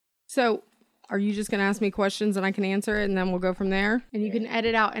So, are you just going to ask me questions and I can answer it and then we'll go from there? And you can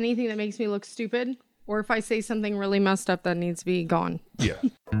edit out anything that makes me look stupid? Or if I say something really messed up that needs to be gone? Yeah.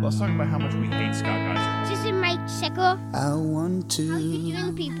 Let's talk about how much we hate Scott Geiser. This is Mike Sickle. I want How to you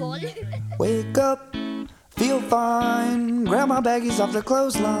doing, people? wake up, feel fine, grab my baggies off the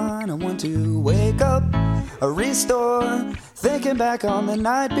clothesline. I want to wake up, restore, thinking back on the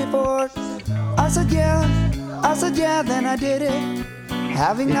night before. I said yeah, then I did it.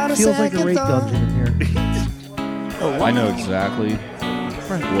 Having not a Feels like a second rape thought. dungeon in here. I know exactly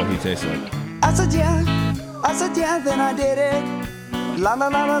what he tastes like. I said yeah, then I did it. La la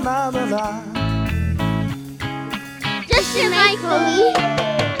la la la la la. Just your mic, homie.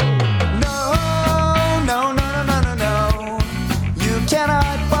 No, no, no, no, no, no, no. You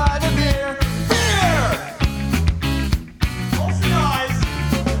cannot buy the beer. Beer! Close your eyes.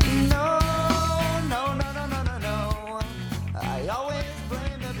 No, no, no, no, no, no, no. I always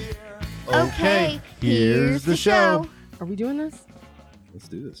blame the beer. Okay, here's the show. Are we doing this? Let's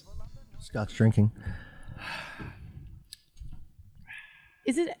do this. Scott's drinking.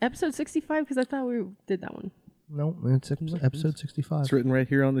 Is it episode 65? Because I thought we did that one. No, it's episode 65. It's written right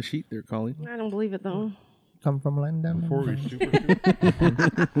here on the sheet there, Colleen. I don't believe it, though. Come from land down. Before we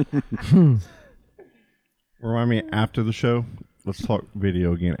Remind me after the show. Let's talk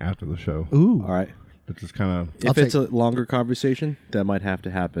video again after the show. Ooh. All right. It's just kind of If it's a longer conversation, that might have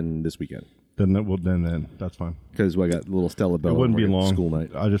to happen this weekend. then that's fine. Because I got little Stella Bell. It wouldn't be working long. School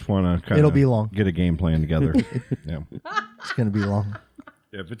night. I just want to kind of It'll be long. Get a game plan together. Yeah. It's going to be long.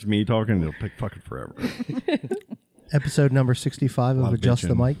 If it's me talking, it'll take fucking forever. Episode number 65 A of lot Adjust the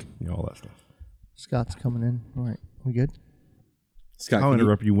bitching, Mic. you know, all that stuff. Scott's coming in. All right. We good? Scott, I'll can you,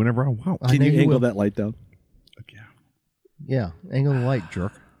 interrupt you whenever I want. I can know you you angle will. that light down? Yeah. Yeah. Angle the light,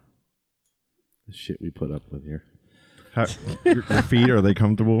 jerk. The shit we put up with here. How, your feet, are they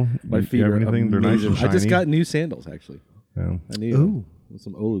comfortable? My Do feet you have are anything? They're nice amazing. and shiny. I just got new sandals, actually. Yeah. I need Ooh.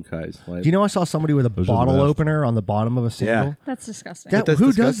 some Olukais. Do you know I saw somebody with a Those are the bottle best. opener on the bottom of a sandal? That's disgusting. That, That's who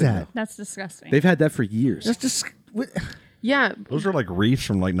does disgusting, that? That's disgusting. They've had that for years. That's just... Yeah. Those are like wreaths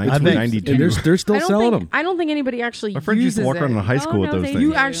from like bet- 1992. and they're still selling them. I don't think anybody actually My friend used uses to walk around in it. high school with no, those they things. You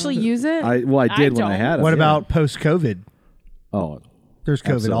do. actually use it? I when I don't. had them. What yeah. about post-COVID? Oh, There's COVID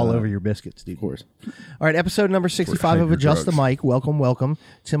all Absolutely. over your biscuits, dude. of course. All right, episode number 65 of your Adjust the drugs. Mic. Welcome, welcome.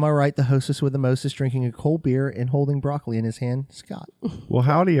 To my right, the hostess with the mostest, drinking a cold beer and holding broccoli in his hand, Scott. Well,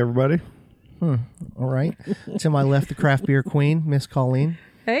 howdy, everybody. All right. To my left, the craft beer queen, Miss Colleen.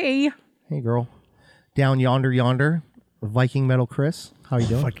 Hey. Hey, girl. Down yonder, Viking Metal Chris. How you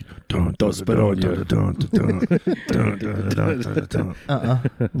doing? Don't spit on you.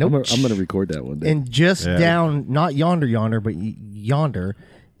 Nope. I'm gonna record that one day. And just Yeah. down, not yonder, but yonder,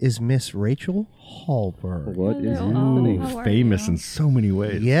 is Miss Rachel Hallberg. What is Hello. happening? How are Famous you? in so many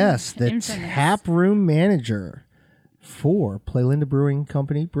ways. Yes, the Infamous. tap room manager for Playlinda Brewing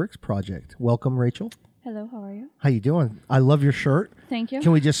Company Bricks Project. Welcome, Rachel. Hello, how are you? How you doing? I love your shirt. Thank you.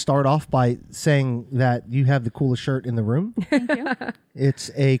 Can we just start off by saying that you have the coolest shirt in the room? Thank you.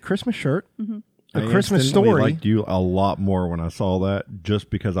 It's a Christmas shirt. A I Christmas instantly story. liked you a lot more when I saw that, just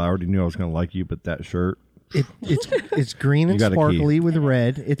because I already knew I was going to like you. But that shirt, It's green and You got a key. sparkly with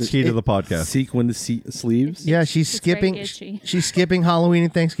red. It's key to the podcast. Sequin sleeves. yeah. She's It's skipping. very itchy. She's skipping Halloween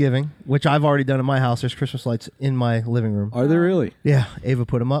and Thanksgiving, which I've already done in my house. There's Christmas lights in my living room. Are they really? Yeah, Ava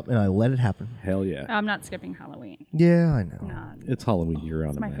put them up, and I let it happen. Hell yeah. I'm not skipping Halloween. Yeah, I know. No, It's Halloween year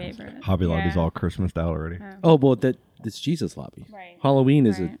round. it's my in house. favorite. Oh, Hobby Lobby's Yeah. all Christmased out already. Oh, but that's Jesus lobby. Right. Halloween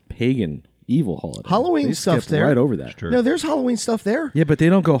is a Right. pagan, evil holiday. Halloween They stuff's skipped there. right over that. True. No, there's Halloween stuff there. Yeah, but they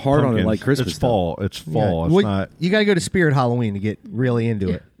don't go hard on it Pumpkins. like Christmas. It's fall. It's fall. Yeah. It's Well, not. You got to go to Spirit Halloween to get really into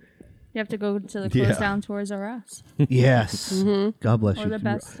it. You have to go to the Yeah. close down Toys R Us. Yes. God bless Or you. the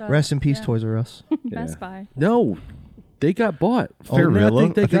best, Rest in peace, yeah. Toys R Us. Best Buy. No, they got bought. Fairvilla. I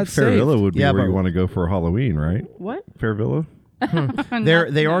think they got Fairvilla saved. would be Yeah, where but- you want to go for Halloween, right? What? Fairvilla.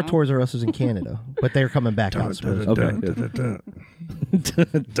 They are Toys R Us's in Canada, but they're coming back out. supposedly. Okay.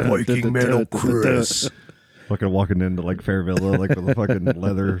 Viking Metal Chris. Fucking walking into like Fairvilla, like with a fucking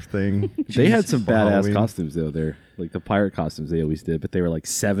leather thing. They had some For badass Halloween. costumes though. There, like the pirate costumes they always did, but they were like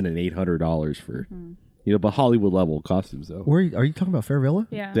 $700 and $800 for, but Hollywood level costumes though. Where are you talking about? Fairvilla?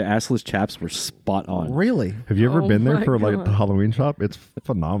 Yeah. The assless chaps were spot on. Really? Have you ever Oh been there my for like God. the Halloween shop? It's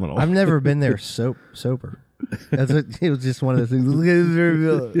phenomenal. I've never been there sober. It was just one of those things. Look at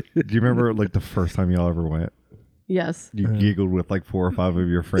Fairvilla. Do you remember like the first time y'all ever went? Yes. You giggled with like 4 or 5 of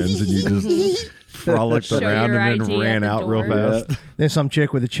your friends, and you just frolicked Show around your and then ID ran at the out real door. fast. Then some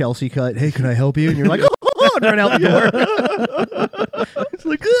chick with a Chelsea cut. Hey, can I help you? And you're like, oh, and run out the door. It's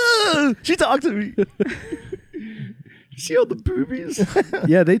like, oh, she talked to me. See all the boobies?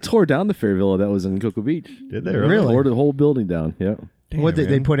 Yeah, they tore down the Fair Villa that was in Cocoa Beach. Did they Really? Tore the whole building down. Yeah, What did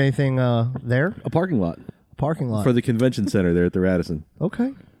they man. put anything there? a parking lot Parking lot. for the convention center there at the Radisson.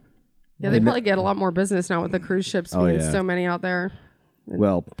 Okay. Yeah, they probably get a lot more business now with the cruise ships Oh, being yeah. so many out there.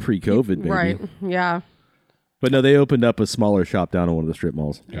 Well, pre-COVID, maybe. Right. Yeah. But no, they opened up a smaller shop down in one of the strip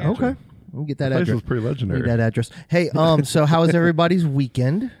malls. Okay. We'll get that Place address. was pretty legendary. Need that address. Hey, so how was everybody's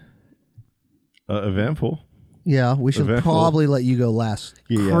weekend? Eventful. Yeah, we should Eventful. probably let you go last.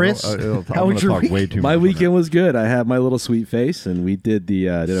 Yeah, Chris, I'm how was your talk week? way too My much on weekend was good. I had my little sweet face, and we did the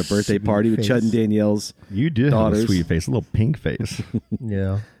did a birthday Sweet party with face. Chud and Danielle's. that. You did have daughters. a sweet face, a little pink face.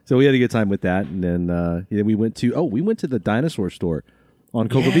 Yeah. So we had a good time with that, and then we went to the dinosaur store on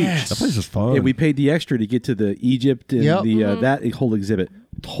Cocoa Beach. That place is fun. Yeah, we paid the extra to get to the Egypt and Yep. the that whole exhibit.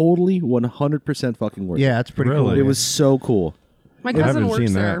 Totally 100% fucking worth Yeah, it's pretty Really? cool. it. It was so cool. My I cousin haven't works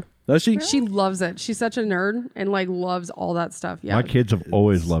seen that. there. Does she? She loves it. She's such a nerd and like loves all that stuff. Yeah. My kids have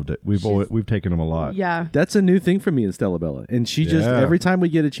always loved it. We've taken them a lot. Yeah. That's a new thing for me and Stella Bella. And she just, Yeah. every time we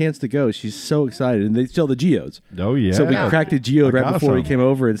get a chance to go, she's so excited. And they sell the Geodes. Oh yeah. So we cracked a Geode right got before we some. came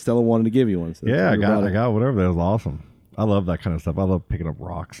over, and Stella wanted to give you one. So Yeah, I we brought got it. whatever. That was awesome. I love that kind of stuff. I love picking up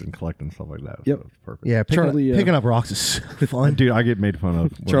rocks and collecting stuff like that. Yep. So it's perfect. Yeah, Charlie, picking up rocks is so fun. Dude, I get made fun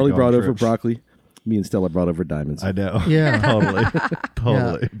of. when I Charlie go on brought over trips. broccoli. Me and Stella brought over diamonds. I know. Yeah. totally. Yeah,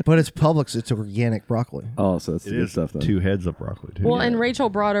 Totally. but it's Publix. It's organic broccoli. Oh, so that's It the good is stuff, then. 2 heads of broccoli too. Well, Yeah. and Rachel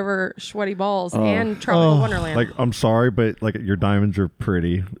brought over sweaty balls and Tropical Wonderland. Like, I'm sorry, but like your diamonds are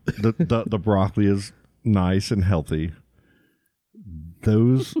pretty. The broccoli is nice and healthy.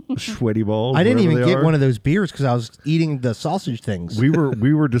 Those sweaty balls. I didn't even whatever they get are, one of those beers because I was eating the sausage things. We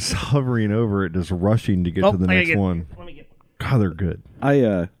were just hovering over it, just rushing to get to the next one. God, they're good.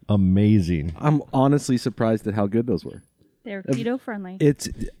 Amazing. I'm honestly surprised at how good those were. They're keto friendly. It's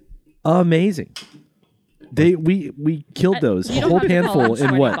amazing. We killed those You a don't whole have to call handful them in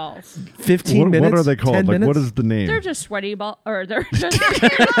sweaty what balls. 15 What minutes. are they called? 10 Like, minutes? what is the name? They're just sweaty balls, or they're just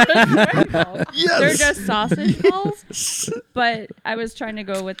sweaty balls. They're just sausage balls. But I was trying to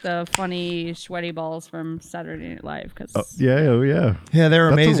go with the funny sweaty balls from Saturday Night Live because yeah. Yeah, they're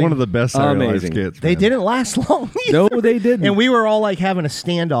That's amazing. one of the best Saturday Night Live Amazing. skits. They man. didn't last long. No, they didn't. And we were all like having a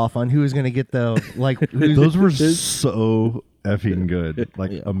standoff on who was going to get the like. Those were so effing good.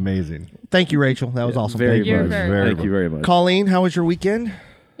 Like amazing. Thank you, Rachel. That was awesome. very Thank you. You're much. very Thank you very much. Colleen, how was your weekend?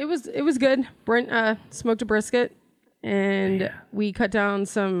 it was good. Brent smoked a brisket and we cut down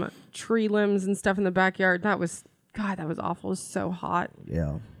some tree limbs and stuff in the backyard. That was awful. It was so hot.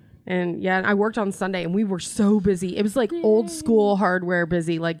 Yeah. And yeah, I worked on Sunday and we were so busy. It was like old school hardware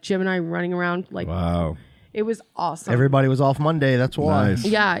busy, like Jim and I running around. Like Wow. it was awesome. Everybody was off Monday. That's why. Nice.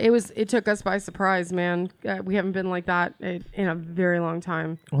 Yeah, it took us by surprise, man. We haven't been like that in a very long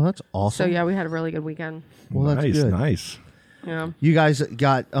time. Well, that's awesome. So yeah, we had a really good weekend. Well, that's nice, good. nice. Yeah. You guys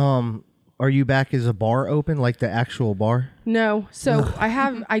got are you back as a bar open, like the actual bar? No, so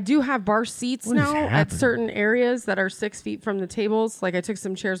I do have bar seats What is now at happening? certain areas that are 6 feet from the tables. Like I took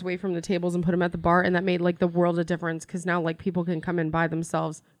some chairs away from the tables and put them at the bar, and that made like the world of difference because now like people can come in by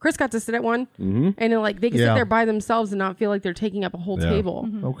themselves. Chris got to sit at one, and then, like they can Yeah. sit there by themselves and not feel like they're taking up a whole Yeah. table.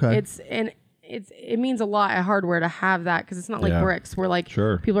 Okay. It means a lot at Hardware to have that because it's not like Yeah. Bricks where like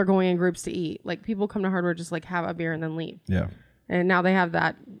Sure. people are going in groups to eat. Like people come to Hardware just like have a beer and then leave. Yeah. And now they have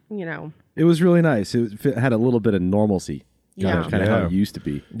that, you know. It was really nice. It had a little bit of normalcy. Yeah. Kind of how Yeah. it used to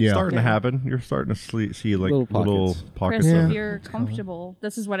be. Yeah. Starting to Yeah. happen. You're starting to see like Little little pockets. pockets. Chris, Yeah. if you're comfortable,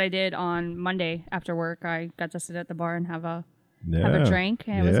 this is what I did on Monday after work. I got to sit at the bar and have a drink,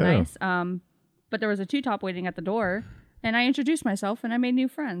 and it was Yeah. nice. But there was a 2-top waiting at the door, and I introduced myself, and I made new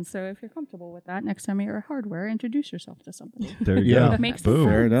friends. So if you're comfortable with that, next time you're at Hardware, introduce yourself to somebody. There you Yeah. go. Makes Boom.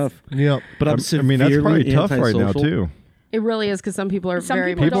 Fair enough. Yep. But I'm I mean, that's probably severely tough right now antisocial. too. It really is because some people are Some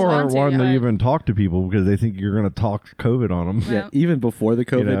very people People don't aren't want to, wanting to but- even talk to people because they think you're going to talk COVID on them. Yeah, even before the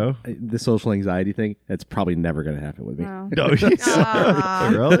COVID, know? the social anxiety thing, that's probably never going to happen with me. Wow. No,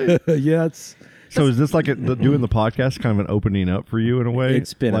 really? Yeah, So is this like doing the podcast kind of an opening up for you in a way?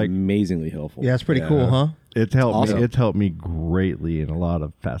 it's been like amazingly helpful. Yeah, it's pretty cool, huh? it's helped Awesome. me. It's helped me greatly in a lot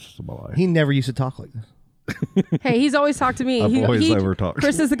of facets of my life. He never used to talk like this. Hey, he's always talked to me. I've always overtalked.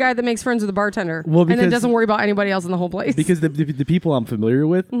 Chris is the guy that makes friends with the bartender, Well, and then because- doesn't worry about anybody else in the whole place. Because the people I'm familiar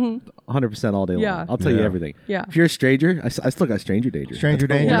with, 100% all day long. Yeah. I'll tell you Yeah. everything. Yeah. If you're a stranger, I still got stranger danger. Stranger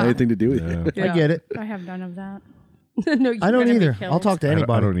That's not danger. Yeah. anything to do with you. Yeah. I get it. I have none of that. no, you I don't gonna be either. killed. I'll talk to I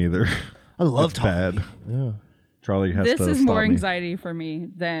anybody. don't either. I love That's talking. bad. Yeah. Charlie has This to is stop more me. anxiety for me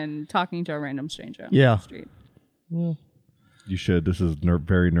than talking to a random stranger. On Yeah. The street. You should. This is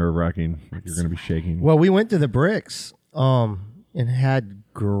very nerve wracking. You're going to be shaking. Well, we went to the Bricks and had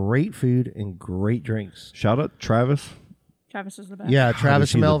great food and great drinks. Shout out Travis Travis is the best. Yeah, Travis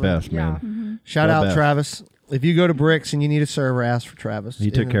He's and the Melvin. best, man. Shout The out best. Travis. If you go to Bricks and you need a server, ask for Travis.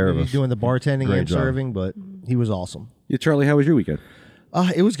 He took care of He's us. doing the bartending Great and job. serving, but he was awesome. Yeah, Charlie, how was your weekend?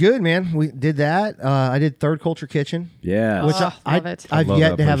 It was good, man. We did that. I did Third Culture Kitchen, Yeah. which love it. I've love yet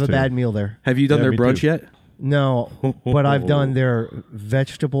that to have a place, too. bad meal there. Have you done Yeah, their me brunch too. yet? No, but I've done their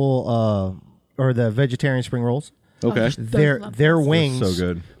vegetable or the vegetarian spring rolls. Okay. Their wings, So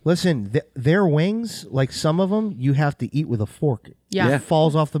good. Listen, their wings, like some of them, you have to eat with a fork. Yeah. It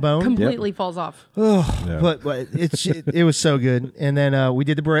falls off the bone. Completely falls off. Yeah. But it was so good. And then we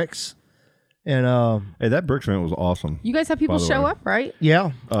did the bricks, and Hey, that Bricks event was awesome. You guys have people By the show way. up, right?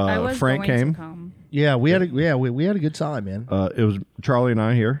 yeah, I was Frank going came. to come. yeah, we had a good time, man. It was Charlie and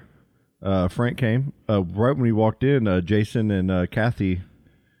I here. Frank came. Right when we walked in, Jason and Kathy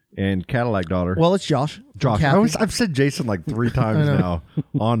and Cadillac daughter. Well, it's Josh. Josh. Kathy. I've said Jason like 3 times now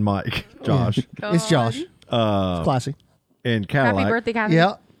on mic. Josh. It's Josh. It's classy. And Happy Cadillac. birthday, Kathy.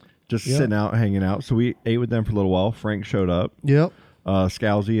 Yeah. Just sitting out, hanging out. So we ate with them for a little while. Frank showed up. Yep.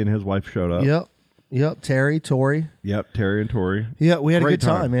 Scalzi and his wife showed up. Yep. Terry, Tori. Yep. Terry and Tori. Yeah, we had Great a good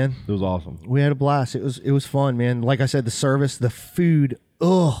time, man. It was awesome. We had a blast. It was fun, man. Like I said, the service, the food.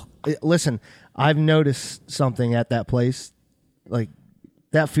 Listen, I've noticed something at that place. Like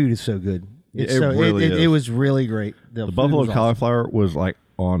that food is so good. It's It really it is. was really great. The food buffalo was awesome. cauliflower was like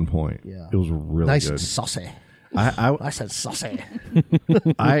on point. Yeah. It was really Nice good. and saucy. I I said saucy.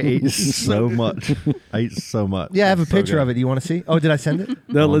 I ate so much. I ate so much. Yeah, I have a So picture good. of it. Do you want to see? Oh, did I send it?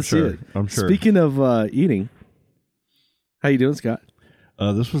 No, I'm let's sure. see it. I'm sure. Speaking of eating, how you doing, Scott?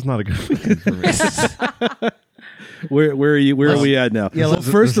 This was not a good weekend for me. Where are you? Where are we at now? Yeah, Well, let's-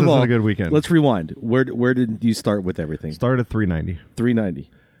 first this of isn't all, a good weekend. let's rewind. Where did you start with everything? Started at 390. 390.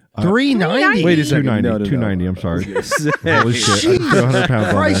 $3.90. Wait a second. 290. No, no, no. 290. I'm sorry. Holy Holy shit. I threw 100 pounds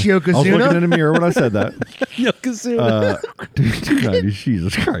on Christ, there. I was Yokozuna. looking in the mirror when I said that. Yokozuna. 290.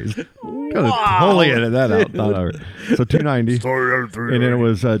 Jesus Christ. Totally edit that out. Not over. So 290. And then it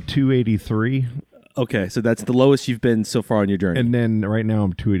was 283. Okay, so that's the lowest you've been so far on your journey. And then right now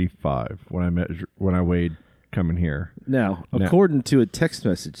I'm 285 when I weighed coming here. Now, Now- according to a text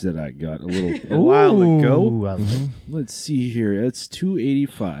message that I got a while ago, Ooh, I love it. let's see here. It's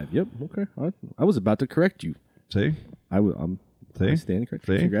 285. Yep. Okay. I was about to correct you. See? I'm See? standing correct.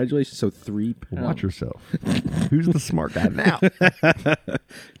 See? Congratulations. So 3 pounds. Watch yourself. Who's the smart guy now?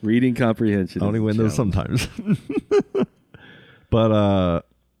 Reading comprehension. I only is a win those challenge. sometimes. But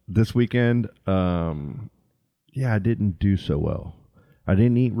this weekend, I didn't do so well. I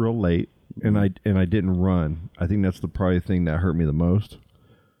didn't eat real late, and I didn't run. I think that's the probably thing that hurt me the most.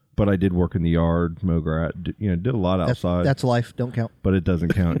 But I did work in the yard, mow grass, did a lot outside. That's life. Don't count. but it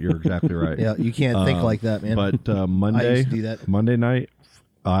doesn't count. You're exactly right. Yeah, you can't think like that, man. But I Monday, used to do that. Monday night,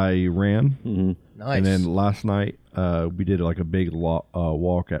 I ran. Nice. And then last night, we did like a big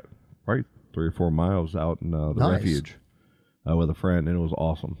walk at probably 3 or 4 miles out in the Nice. refuge with a friend, and it was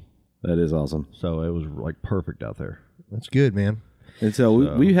awesome. That is awesome. So it was like perfect out there. That's good, man. And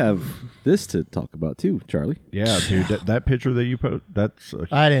so we have this to talk about too, Charlie. Yeah, dude, that picture that you put, that's a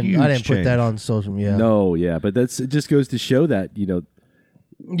I didn't huge put change. that on social media. No, yeah, but it just goes to show that,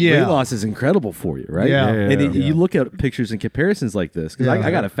 weight loss is incrable for you, right? Yeah. And you look at pictures and comparisons like this, because Yeah.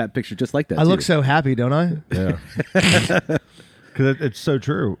 I got a fat picture just like that. I look too. so happy, don't I? Yeah. Because it's so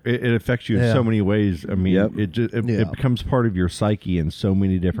true. It affects you in Yeah. so many ways. I mean, Yep. it becomes part of your psyche in so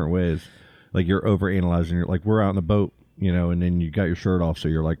many different ways. Like you're overanalyzing. You're like, we're out on the boat, and then you got your shirt off, so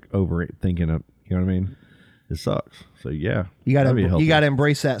you're like overthinking it. You know what I mean? It sucks. So yeah, You that'd be healthy. gotta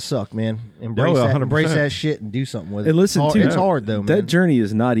embrace that suck, man. Embrace Oh, that, 100%. embrace that shit and do something with it. And listen, it's too, it's hard though, man. That journey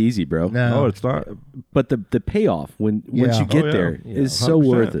is not easy, bro. No. Oh, it's not. But the payoff once Yeah. you get Oh, yeah. there Yeah, is so 100%.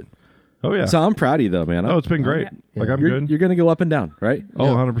 worth it. Oh yeah. So I'm proud of you, though, man. Oh, it's been great. Like I'm good. You're gonna go up and down, right? Oh,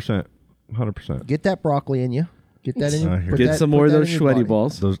 100%. 100%. Get that broccoli in you. Get that in you. I hear Put Get that- some put more of that those in your sweaty body.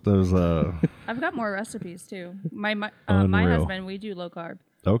 balls. Those I've got more recipes too. My Unreal. husband, we do low carb.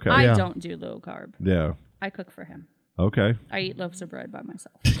 okay. I Yeah. don't do low carb. Yeah. I cook for him. Okay. I eat loaves of bread by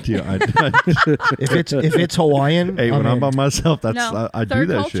myself. Yeah. If it's Hawaiian, Hey, when I'm by myself, that's No, I do third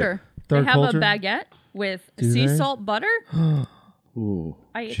that culture. Third they have culture? a baguette with Do sea they? salt butter. Ooh.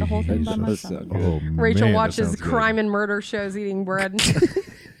 I ate the whole thing by Jesus. myself. shit. Oh, Rachel man, that watches sounds good. crime and murder shows eating bread.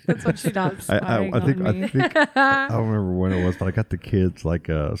 That's what she does. I spying think on me. I don't remember when it was, but I got the kids like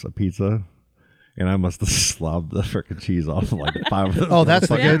a pizza, and I must have slobbed the freaking cheese off of like 5 of them. Oh, that's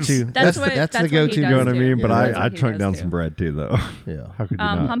the Yeah. go-to. That's the what that's the he go-to. You know what I does mean? too. But Yeah, that's I what he chunked does down too. some bread too, though. Yeah. How could you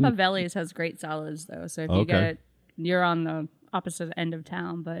not? Humpa Valley's has great salads though. So if you Okay. get, you're on the opposite end of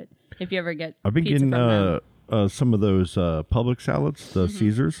town. But if you ever get, I've been pizza getting from them, some of those Publix salads, the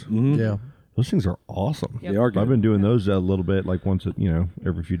Caesars. Yeah. Those things are awesome. Yep. They are good. I've been doing those a little bit, like once,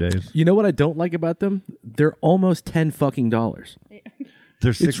 every few days. You know what I don't like about them? They're almost $10 fucking.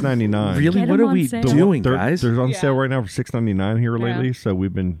 They're $6.99. Really? Get What them are on we sale. doing, They're, guys? they're on Yeah. sale right now for $6.99 here Yeah. lately, so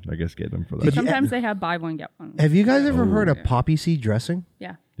we've been, I guess, getting them for that. Sometimes they have buy one get one. Have you guys ever heard of poppy seed dressing?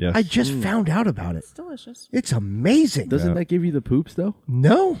 Yeah, Yes. I just found out about it. it's delicious. It's amazing. Doesn't that give you the poops though?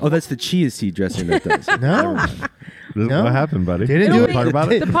 No. Oh, that's the chia seed dressing that does. No. No. What happened, buddy? Didn't You do wanna it. talk about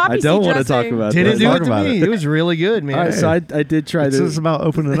The it? poppy I don't seed want to talk dressing. about Didn't that. do talk it to about me. it. It was really good, man. All right, so I did try This to. is about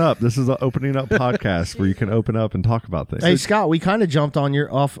opening up. This is an opening up podcast where you can open up and talk about things. Hey Scott, we kind of jumped on your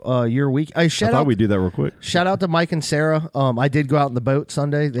week. I thought we'd do that real quick. Shout out to Mike and Sarah. I did go out in the boat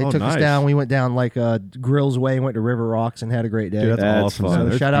Sunday. They Oh, took us nice. down. We went down like Grills Way, went to River Rocks, and had a great day. Dude, that's That's awesome. fun. So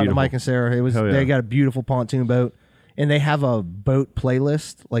That's shout out to beautiful. Mike and Sarah. It was Hell yeah. they got a beautiful pontoon boat, and they have a boat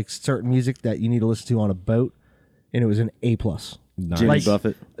playlist, like certain music that you need to listen to on a boat, and it was an A+. Nice. Jimmy like-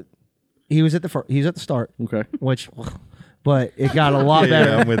 Buffett. He was at the start, Okay. which, but it got a lot Yeah,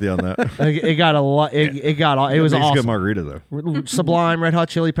 better. I'm with you on that. It got a lot. It was Makes a good awesome. margarita though. Sublime, Red Hot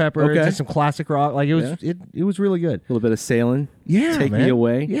Chili Peppers, Okay. just some classic rock. Like it was, it was really good. A little bit of sailing. Yeah, Take man. me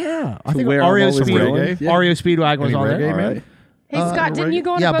away. Yeah, I To think where I've REO always Speedwagon, been. REO Speedwagon was Any on reggae, there. All man? right. Hey, Scott, didn't you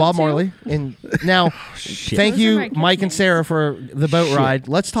go on Yeah, a boat Bob too? Marley. And now, thank Those are you, my kids' Mike and names. Sarah, for the boat ride.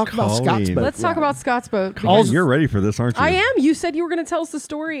 Let's talk about Colleen. Scott's boat. Let's talk about Scott's boat. Oh, because you're ready for this, aren't you? I am. You said you were going to tell us the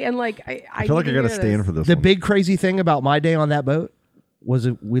story, and like I feel like I got to stand for this. The one. big crazy thing about my day on that boat was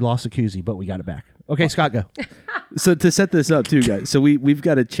that we lost a koozie, but we got it back. Okay, Scott, go. So to set this up too, guys. So we've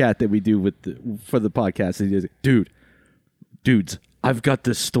got a chat that we do for the podcast. And he goes, dudes, I've got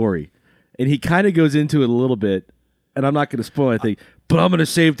this story, and he kind of goes into it a little bit, and I'm not going to spoil anything, but I'm going to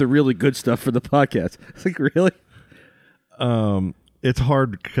save the really good stuff for the podcast. It's like, really? It's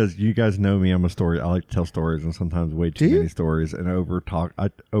hard because you guys know me. I'm a story. I like to tell stories, and sometimes way too Do you? many stories. And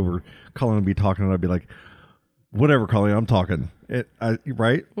Colin would be talking, and I'd be like, "Whatever, Colin, I'm talking."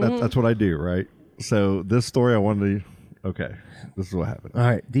 Right? That's what I do, right? So this story, I wanted to. Okay, this is what happened. All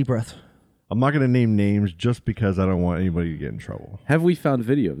right, deep breath. I'm not going to name names just because I don't want anybody to get in trouble. Have we found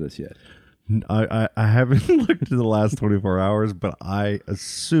video of this yet? I haven't looked to the last 24 hours, but I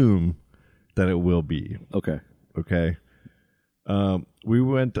assume that it will be. Okay. Okay. We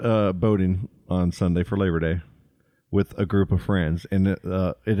went boating on Sunday for Labor Day with a group of friends, and it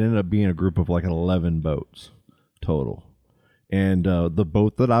ended up being a group of like 11 boats total. And the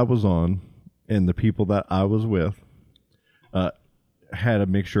boat that I was on and the people that I was with had a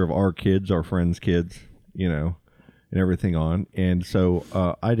mixture of our kids, our friends' kids, and everything on. And so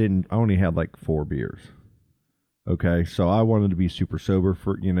I only had like 4 beers. Okay, so I wanted to be super sober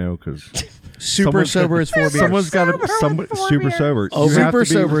for because Super sober is 4 beers. someone's got to Sober with 4 super beers. sober. Oh, You have super to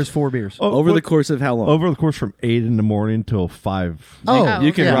be- sober is 4 beers. Oh, Over the look, course of how long? over the course from 8 in the morning till 5. Oh,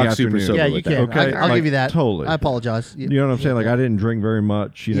 you can yeah. rock super Afternoon. sober Yeah, with you that. can. Okay, I'll like, give you that. totally. I apologize. You know what I'm saying? Like I didn't drink very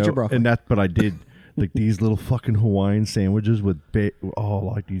much, Eat your broccoli. and but I did like these little fucking Hawaiian sandwiches with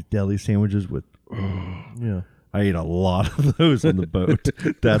like these deli sandwiches with. Yeah. I ate a lot of those on the boat.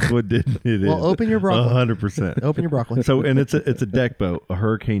 That's what did it. Well, open your broccoli. 100%. Open your broccoli. So, and it's a deck boat, a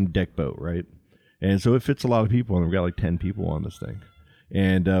hurricane deck boat, right? And so it fits a lot of people, and we've got like 10 people on this thing.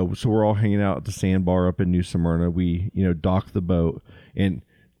 And so we're all hanging out at the sandbar up in New Smyrna. We, dock the boat, and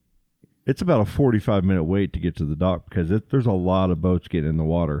it's about a 45-minute wait to get to the dock because there's a lot of boats getting in the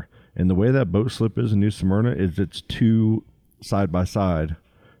water. And the way that boat slip is in New Smyrna is it's 2 side by side.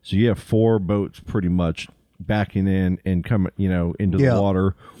 So you have 4 boats pretty much backing in and coming, into Yeah. the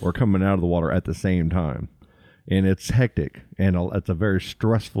water or coming out of the water at the same time. And it's hectic, and it's a very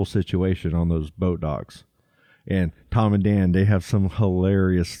stressful situation on those boat docks. And Tom and Dan, they have some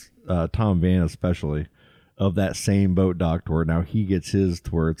hilarious, Tom Van especially, of that same boat dock where now he gets his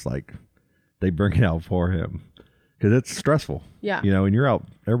to where it's like they bring it out for him. Because it's stressful. Yeah. And you're out,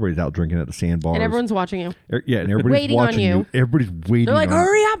 everybody's out drinking at the sandbars. And everyone's watching you. Yeah, and everybody's Waiting on watching you. Everybody's waiting They're like, on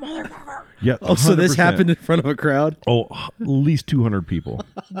hurry up, motherfucker. Yeah, Oh, so this 100%. happened in front of a crowd? Oh, at least 200 people.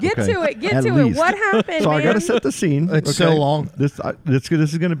 Get Okay. to it. Get At to least. it. What happened, So man? I got to set the scene. It's so long. This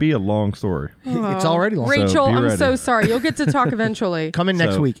is going to be a long story. It's already long. Rachel, be I'm ready. so sorry. You'll get to talk eventually. Come in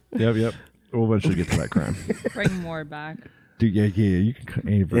next So, week. Yep. We'll eventually get to that crime. Bring more back. Dude, yeah, you can cut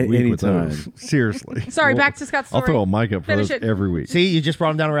every week with Anytime. those. Seriously. Sorry, back to Scott's I'll story. throw a mic up for Finish those it. every week. See, you just brought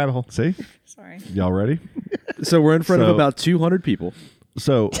him down a rabbit hole. See? Sorry. Y'all ready? So we're in front of So- about 200 people.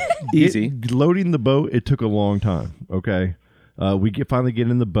 So Easy. loading the boat, it took a long time. Okay, we finally get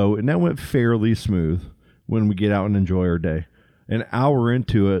in the boat, and that went fairly smooth. When we get out and enjoy our day, an hour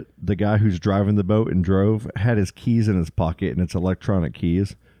into it, the guy who's driving the boat and drove had his keys in his pocket, and it's electronic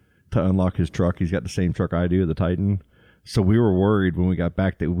keys to unlock his truck. He's got the same truck I do, the Titan. So we were worried when we got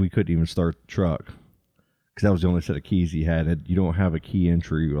back that we couldn't even start the truck because that was the only set of keys he had. You don't have a key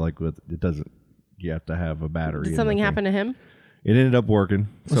entry like with it doesn't. You have to have a battery. Did something happen to him? It ended up working,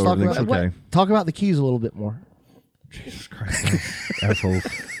 so everything's okay. Talk about the keys a little bit more. Jesus Christ, assholes!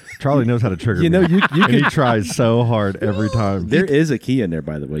 Charlie knows how to trigger. You know, me. you and he tries so hard every time. There is a key in there,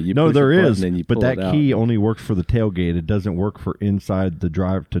 by the way. You no, push there a button is, and you but pull that it out. key only works for the tailgate. It doesn't work for inside the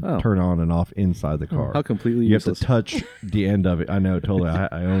drive to turn on and off inside the car. How completely you useless. have to touch the end of it. I know, totally.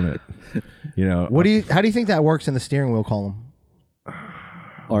 I own it. You know, How do you think that works in the steering wheel column?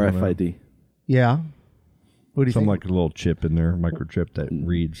 RFID. Yeah. What do you Some think? like a little chip in there, microchip that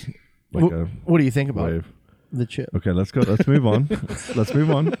reads like a what do you think about wave. the chip? Okay, let's go. Let's move on. Let's move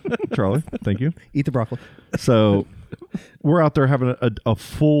on, Charlie. Thank you. Eat the broccoli. So we're out there having a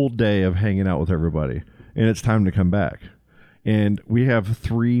full day of hanging out with everybody, and it's time to come back. And we have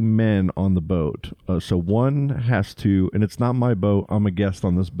 3 men on the boat. So one has to, and it's not my boat. I'm a guest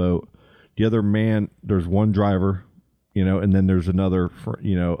on this boat. The other man, there's one driver, you know, and then there's another,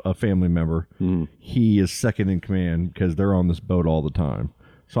 you know, a family member. He is second in command because they're on this boat all the time.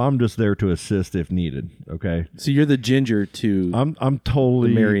 So I'm just there to assist if needed. Okay. So you're the ginger to I'm totally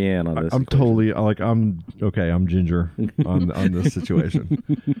the Marianne on this. I'm equation. totally I'm ginger on this situation.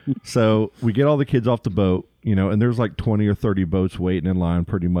 So we get all the kids off the boat, you know, and there's like 20 or 30 boats waiting in line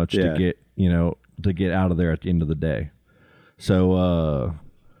pretty much to get, you know, to get out of there at the end of the day. So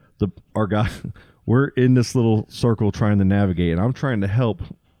our guy we're in this little circle trying to navigate, and I'm trying to help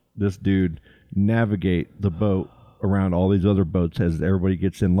this dude navigate the boat around all these other boats as everybody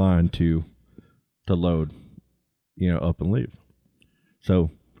gets in line to load, you know, up and leave. So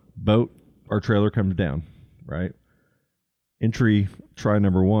boat, our trailer comes down, right? Try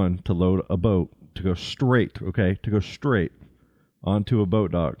number 1 to load a boat to go straight onto a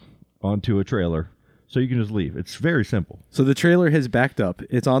boat dock, onto a trailer. So you can just leave. It's very simple. So the trailer has backed up.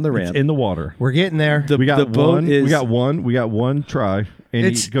 It's on the ramp. It's in the water. We're getting there. The boat is. We got one try, and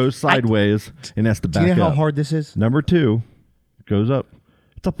it goes sideways, and that's the back Do you know up. how hard this is? Number 2 goes up.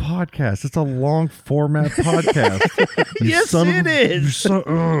 It's a podcast. It's a long format podcast. Yes, it is.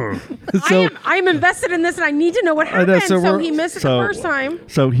 I'm invested in this, and I need to know what happened. So he missed it the first time.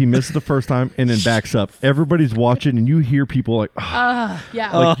 So he missed it the first time, and then backs up. Everybody's watching, and you hear people like, Yeah.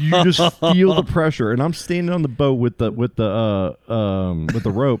 like you just feel the pressure. And I'm standing on the boat with the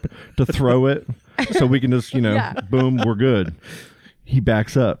rope to throw it, so we can just boom, we're good. He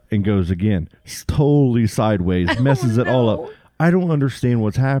backs up and goes again, totally sideways, messes it all up. I don't understand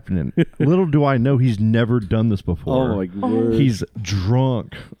what's happening. Little do I know he's never done this before. Oh my word. He's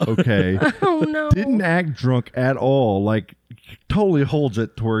drunk, okay? Oh no. Didn't act drunk at all. Like, totally holds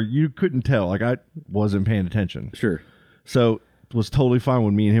it to where you couldn't tell. Like, I wasn't paying attention. Sure. So it was totally fine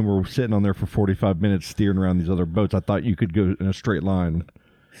when me and him were sitting on there for 45 minutes steering around these other boats. I thought you could go in a straight line.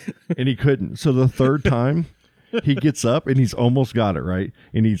 And he couldn't. So the third time, he gets up and he's almost got it, right?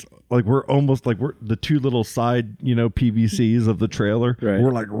 And he's like, we're the 2 little side, PVCs of the trailer. Right.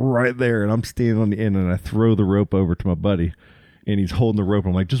 We're like right there, and I'm standing on the end, and I throw the rope over to my buddy, and he's holding the rope.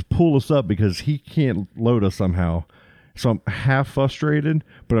 I'm like, just pull us up because he can't load us somehow. So I'm half frustrated,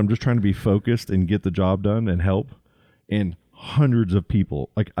 but I'm just trying to be focused and get the job done and help. And hundreds of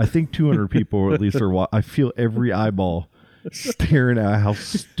people, like I think 200 people at least are. I feel every eyeball staring at how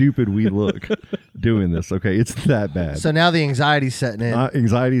stupid we look doing this. Okay, it's that bad. So now the anxiety's setting in.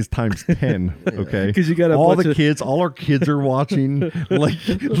 Anxiety is times 10. Okay, because you got all our kids are watching. like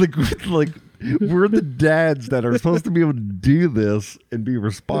we're the dads that are supposed to be able to do this and be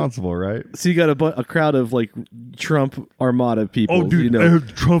responsible, right? So you got a crowd of like Trump Armada people. Oh,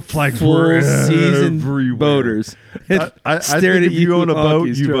 dude, Trump flags full were season everywhere. Boaters. I staring think at if you own a boat,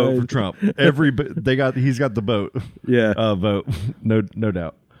 honkies you vote trying. for Trump. He's got the boat. Yeah, vote, no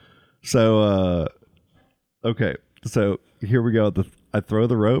doubt. So, okay, so here we go. I throw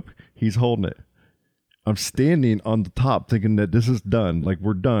the rope. He's holding it. I'm standing on the top thinking that this is done. Like,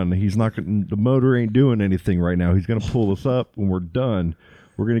 we're done. He's not going to, the motor ain't doing anything right now. He's going to pull us up when we're done.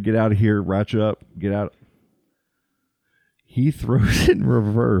 We're going to get out of here, ratchet up, get out. He throws it in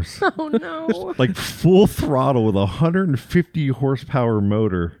reverse. Oh no. Like full throttle with a 150 horsepower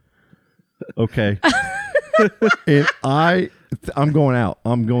motor. Okay. And I'm going out.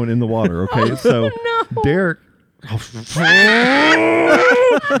 I'm going in the water. Okay. So Derek was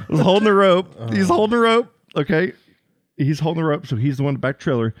holding the rope. He's holding the rope. Okay. He's holding the rope. So he's the one in the back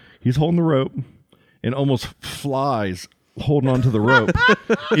trailer. He's holding the rope and almost flies holding onto the rope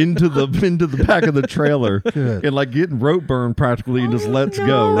into the back of the trailer. Good. And like getting rope burn practically and just lets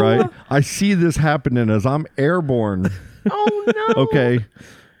go, right? I see this happening as I'm airborne. Oh no. Okay.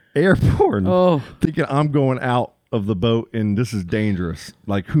 Airborne. Oh. Thinking I'm going out of the boat, and this is dangerous.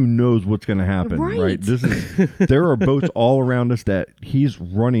 Like, who knows what's going to happen, Right. right? There are boats all around us that he's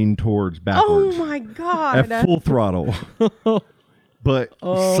running towards backwards Oh my God. at full throttle. But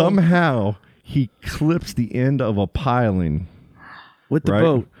somehow he clips the end of a piling With the right?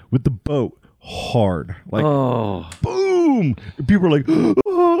 boat. With the boat hard. Like, Oh. boom! And people are like,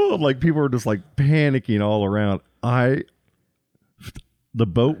 oh, like people are just like panicking all around. The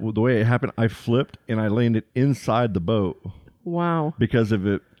boat, the way it happened, I flipped and I landed inside the boat Wow. because if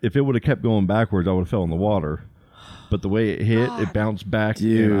it would have kept going backwards, I would have fell in the water. But the way it hit, it bounced back,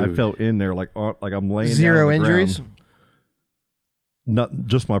 and I Dude. fell in there like I'm laying Zero down on the injuries? ground. Not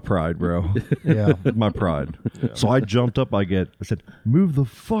just my pride, bro. Yeah. My pride. So I jumped up. I said, "Move the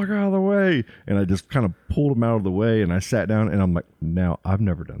fuck out of the way!" And I just kind of pulled him out of the way, and I sat down, and I'm like, "Now I've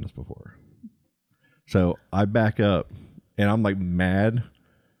never done this before." So I back up, and I'm like mad,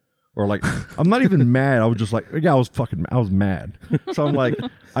 or like I'm not even mad. I was just like, yeah, I was mad. So I'm like,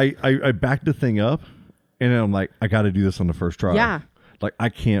 I backed the thing up, and then I'm like, I got to do this on the first try. Yeah. Like I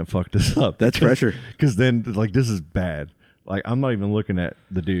can't fuck this up. That's pressure. Because then like this is bad. Like I'm not even looking at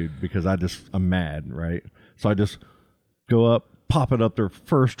the dude because I'm mad, right? So I just go up, pop it up there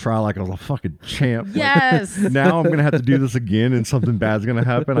first try like I was a fucking champ. Like, Yes. now I'm gonna have to do this again, and something bad's gonna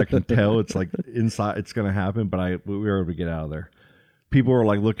happen. I can tell it's like inside it's gonna happen, but we were able to get out of there. People were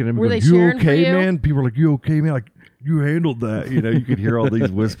like looking at me, Were going, they "You cheering for okay, you?" man?" People were like, "You okay, man?" Like you handled that. You know, you could hear all these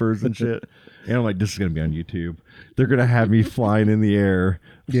whispers and shit. And I'm like, this is gonna be on YouTube. They're gonna have me flying in the air,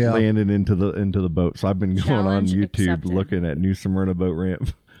 landing into the boat. So I've been going Challenge on YouTube accepted. looking at New Smyrna boat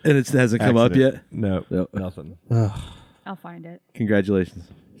ramp. And it hasn't come up Accident. yet? No, Nope. nothing. I'll find it. Congratulations.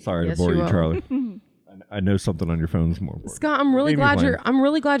 Sorry Yes, to bore you you, will. Charlie. I know something on your phone is more important. Scott, I'm really Maybe glad mine. I'm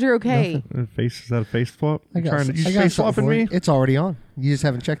really glad you're okay. Face, is that a face swap? I You got, trying to, you I got face something swapping for you. me? It's already on. You just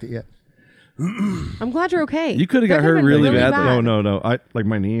haven't checked it yet. I'm glad you're okay. You coulda That got hurt been really bad, though. No. I like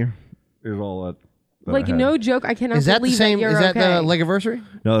my knee is all that. Like, I had. no joke. I cannot Is that the believe same? that you're Is that okay. the Legiversary?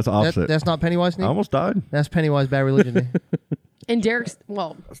 No, that's the opposite. That's not Pennywise I knee? almost died. That's Pennywise Bad Religion knee. And Derek's,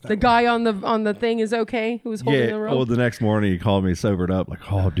 the guy on the thing is okay, who was holding Yeah. the rope. Well, the next morning he called me sobered up, like,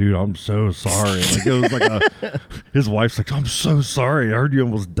 "Oh, dude, I'm so sorry." Like it was like his wife's like, "I'm so sorry. I heard you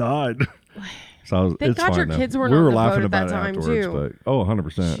almost died." So I was, Thank it's God fine your though. kids weren't we on were the laughing boat at about that it time, afterwards, too. but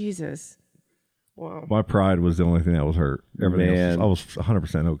 100%. Jesus. Wow. My pride was the only thing that was hurt. Everything Man. else, I was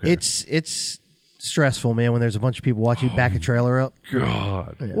 100% okay. It's stressful, man, when there's a bunch of people watching you back a trailer up.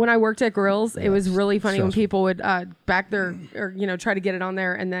 God. When I worked at Grills, it was really funny when stressful. people would back their, or try to get it on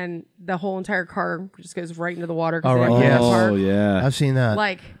there, and then the whole entire car just goes right into the water. 'cause Oh, they right. didn't Yeah. have a car. Oh, yeah. I've seen that.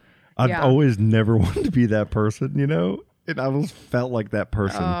 Like, I've yeah. always never wanted to be that person, and I always felt like that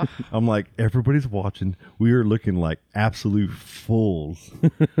person. I'm like, everybody's watching. We are looking like absolute fools.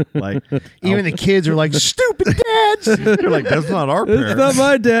 Like, Even the kids are like, stupid dads. they're like, that's not our parents. It's not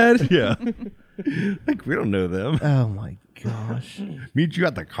my dad. Yeah. Like, we don't know them. Oh, my gosh. Meet you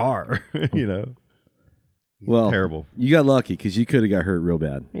at the car, Well, Terrible. You got lucky because you could have got hurt real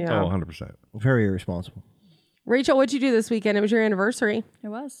bad. Yeah. Oh, 100%. Very irresponsible. Rachel, what'd you do this weekend? It was your anniversary. It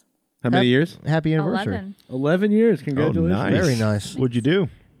was How many years? Happy anniversary. 11. 11 years. Oh, Congratulations. nice. Very nice. What'd you do?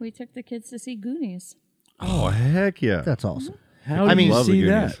 We took the kids to see Goonies. Oh, heck yeah. That's awesome. How I did mean, you Love the see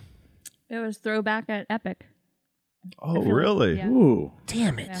Goonies. that? It was throwback at Epic. Oh, really? Yeah. Ooh.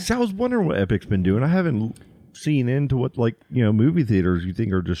 Damn it. See, I was wondering what Epic's been doing. I haven't seen into what, movie theaters you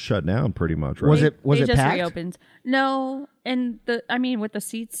think are just shut down pretty much, right? Was They it just packed? reopened. No, and with the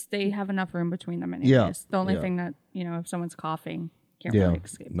seats, they have enough room between them anyways. Yeah. The only Yeah. thing that, if someone's coughing, can't Yeah. really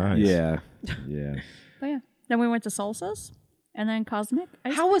escape. Nice. Yeah. Yeah. But yeah. Then we went to Salsa's and then Cosmic.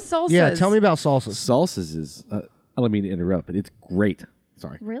 How was salsa? Yeah, tell me about salsas. Salsas is, I don't mean to interrupt, but it's great.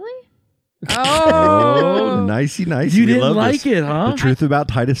 Sorry. Really? Oh, nicey. You We didn't love like this. it, huh? The truth about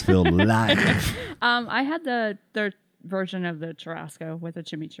Titusville live. I had their version of the churrasco with a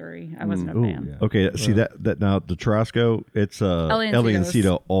chimichurri. I wasn't a Ooh, fan. okay, see that now the Tarasco, it's Ellie and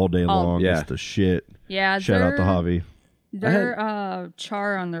Cito all day long. Yeah. It's the shit. Yeah. Shout out to Javi. Their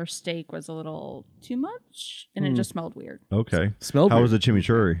char on their steak was a little too much, and it just smelled weird. Okay. Smelled How weird. was the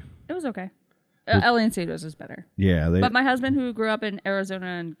chimichurri? It was okay. El Encido's is better. Yeah, they But my husband, who grew up in Arizona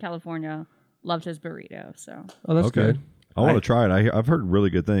and California, loved his burrito. So Oh, that's okay. good. I want to try it. I've heard really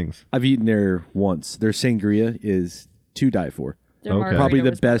good things. I've eaten there once. Their sangria is to die for. their Okay. margarita Probably the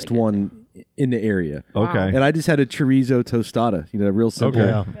was best good. one in the area. Okay. And I just had a chorizo tostada, real simple. Okay.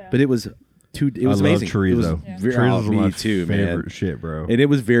 Yeah. But it was it was I amazing. love chorizo. It was Chorizo's oh, one of me my too, favorite man. shit, bro. And it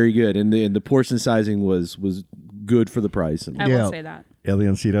was very good. And the portion sizing was good for the price. And I Yeah. will say that. Ellie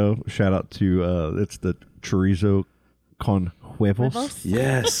and Cito, shout out to it's the chorizo con huevos.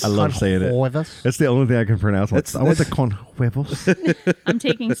 Yes. I love saying it. Huevos. That's the only thing I can pronounce. That's- I want the that's- con huevos. I'm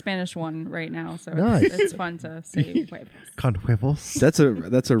taking Spanish 1 right now, so Nice. it's fun to say huevos. Con huevos. That's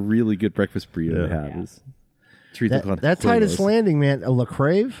a really good breakfast burrito to have. Is treat them con That Titus huevos. Landing, man. A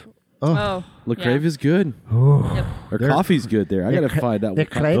LaCrave. Oh, LaCrave is good. Yep. Or coffee's good there. I the gotta cra- find out the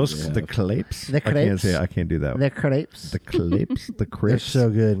what coffee crepes? they Those have. the crepes. The I can't crepes. say. I can't do that. The crepes. The crepes. The They're crepes. so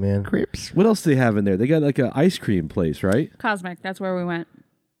good, man. crepes. What else do they have in there? They got like an ice cream place, right? Cosmic, that's where we went.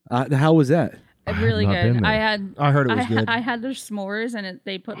 How was that? Really not been good. there. I had. I heard it was good. I had their s'mores, and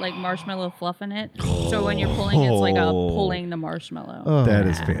they put like marshmallow fluff in it. So when you're pulling, it's like a pulling the marshmallow. Oh, That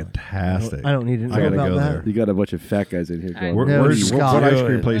is fantastic. I don't need to know I gotta about go that. there. You got a bunch of fat guys in here. I- Going, Where, No, where's, Scott. what ice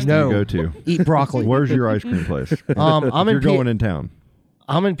cream place No. do you go to? Eat broccoli. Where's your ice cream place? I'm if in you're P- going in town.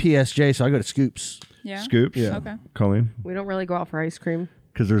 I'm in PSJ, so I go to Scoops. Yeah. Scoops? Yeah. Okay. Colleen? We don't really go out for ice cream.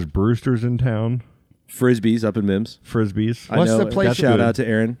 Because there's Brewster's in town. Frisbees up in Mims. Frisbees. I What's know. the place- Shout That's out to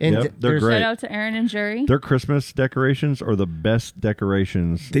Aaron. And Yep, they're there's- great. Shout out to Aaron and Jerry. Their Christmas decorations are the best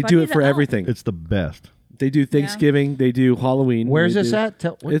decorations. They Buddy do it the for Elf. everything. It's the best. They do Thanksgiving. They do Halloween. Where's they this do- at?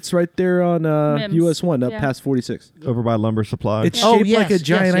 What? It's right there on Mims. US 1 up Yeah. past 46. Over by Lumber Supply. It's Oh, shaped like a yes,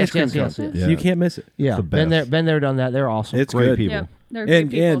 giant yes, ice cream yes, yes, cone. yes, yes. You can't miss it. Yeah, the been best. there, done that. They're awesome. It's great good. people. Yep. They're great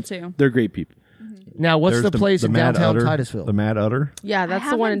people too. They're great people. Now, what's There's the place in Mad downtown Udder, Titusville? The Mad Udder. Yeah, that's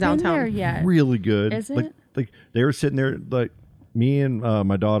the one in Haven't been downtown. there yet. Really good. Is Like, it? like they were sitting there, like me and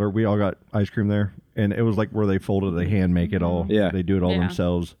my daughter, we all got ice cream there. And it was like where they fold it, they hand make it all. Yeah. They do it all Yeah.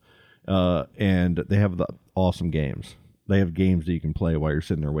 themselves. And they have the awesome games. They have games that you can play while you're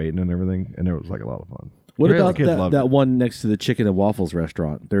sitting there waiting and everything. And it was like a lot of fun. What Really? about Kids that, loved that it. one next to the Chicken and Waffles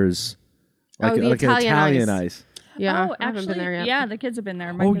restaurant? There's like, Oh, the like an Italian Italian ice. ice. Yeah, Oh, I haven't been there yet. Yeah, the kids have been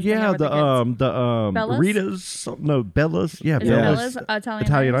there. My Oh kids been there yeah, with the kids. Bella's? Rita's no Bella's. Yeah, Is it Bella's Bella's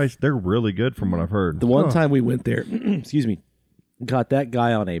Italian ice. They're really good from what I've heard. The one time we went there, excuse me, got that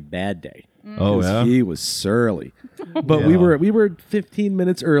guy on a bad day. Oh 'Cause yeah. he was surly. But Yeah. we were 15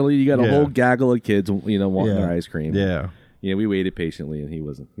 minutes early. You got a Yeah. whole gaggle of kids, wanting Yeah. their ice cream. Yeah. Yeah, we waited patiently, and he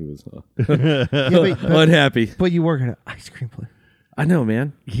was Yeah, but, unhappy. but you work at an ice cream place. I know,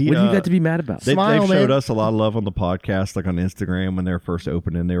 man. He, what do you uh, got to be mad about? They, Smile, they've showed man. us a lot of love on the podcast, like on Instagram when they were first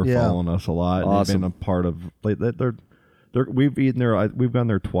opening. They were Yeah. following us a lot. And Awesome. they've been a part of. Like, they're we've eaten there. We've gone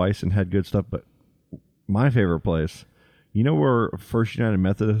there twice and had good stuff. But my favorite place, you know where First United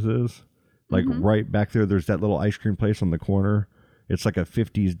Methodist is? Like right back there. There's that little ice cream place on the corner. It's like a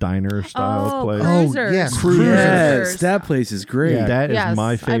 50s diner style place. Cruisers. yes, Cruisers. yes, that place is great. Yeah. That is Yes,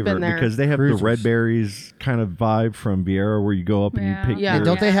 my I've been favorite there. because they have Cruisers. the red berries kind of vibe from Vieira where you go up and Yeah. you pick Yeah. your,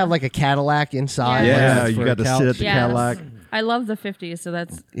 Don't they have like a Cadillac inside? yeah, like, you for got a to couch? sit at the Yes. Cadillac. I love the 50s, so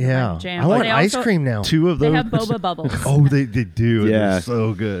that's Yeah, my jam. I But want they ice also- cream now. Two of They those. have boba bubbles. Oh, they do. Yeah. They're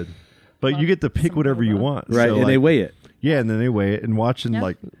so good. But you get to pick whatever you want. Right, So, and they like, weigh it. Yeah, and then they weigh it. And watching Yeah.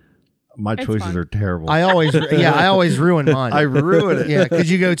 like my It's choices fun. are terrible. I always ruin mine. I ruin it. Yeah, because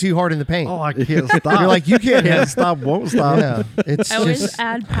you go too hard in the paint. Oh, I can't stop. You're like, you can't can't stop, won't stop. Yeah, it's I always just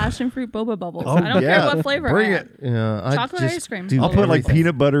add passion fruit boba bubbles. Oh, I don't yeah. care what flavor Bring I it. add. yeah, I Chocolate just ice cream. do I'll put like everything.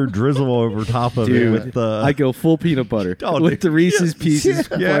 peanut butter drizzle over top of it Dude, with the I go full peanut butter Oh, with dude. the Reese's Pieces,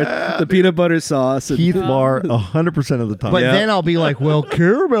 Yeah. the peanut butter sauce. And Keith bar 100% of the time. But Yeah. then I'll be like, well,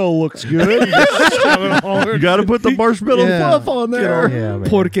 caramel looks good. you got to put the marshmallow Yeah. fluff on there. Yeah, man.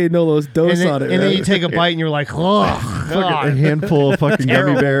 Porque no los dos on it. and then right? you take a bite and you're like, oh, A handful of fucking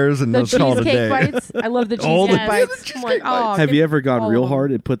gummy bears and The let's call it a cheesecake day. bites. I love the All the- cheesecake bites. I'm like, oh, Have get you ever gone all real of them.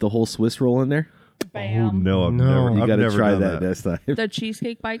 hard and put the whole Swiss roll in there? Oh, Bam. no, I've No. never. You I've got to never try done that next time. The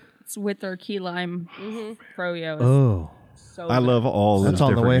cheesecake bites with their key lime froyo is oh, so I good. love all That's those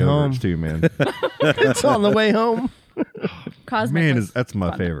on the different way home. yogurts too, man. it's on the way home. Cosmic. Man, was that's my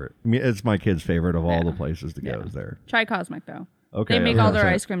fun. favorite. I mean, it's my kid's favorite of all Yeah. the places to go. Yeah. Is there? Try Cosmic though. Okay, They make all their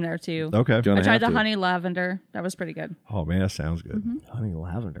 100%. ice cream there too. Okay. Gonna I tried have the to. honey lavender. That was pretty good. Oh man, that sounds good. Honey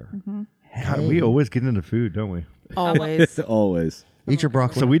lavender. God, we always get into food, don't we? Always. Always. Eat your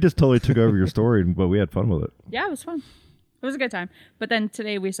broccoli. So we just totally took over your story, but we had fun with it. Yeah, it was fun. It was a good time. But then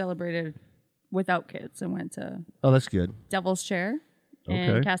today we celebrated without kids and went to oh, that's good. Devil's Chair in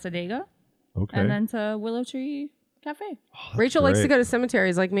Okay. Casadega Okay. and then to Willow Tree Cafe. Rachel likes to great. go to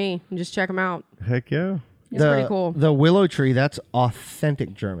cemeteries like me and just check them out. Heck yeah. It's pretty cool. The willow tree, that's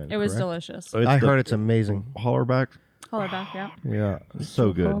authentic German. It was correct? delicious. It's I the heard it's amazing. Hollerback. Holler back, yeah. Yeah.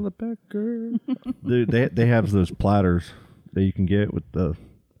 So good. Dude, they have those platters that you can get with the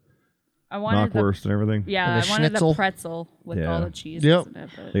I wanted the knockwurst and everything. yeah, And the I wanted schnitzel. the pretzel with Yeah. all the cheese. Yep. In it,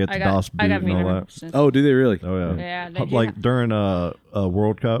 but They got the I Das I got Boot and all Wiener that. Schnitzel. Oh, do they really? Oh yeah. Yeah, they do like have- during a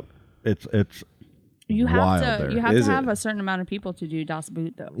World Cup, it's You have wild to there. you have Is to it? have a certain amount of people to do Das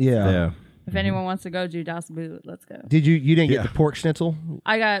Boot though. Yeah. yeah. If anyone wants to go do Das Boot, let's go. Did you didn't Yeah. get the pork schnitzel?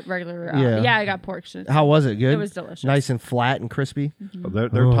 I got regular. Yeah. Yeah, I got pork schnitzel. How was it? Good. It was delicious. Nice and flat and crispy.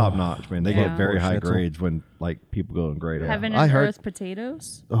 They're Oh. top notch, man. They Yeah. get very Pork high schnitzel. grades when like people go and grade it. Heaven I and heard- Earth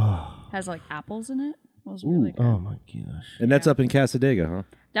potatoes. Has like apples in it. It was really good. Oh my gosh. And that's up in Casadega, huh?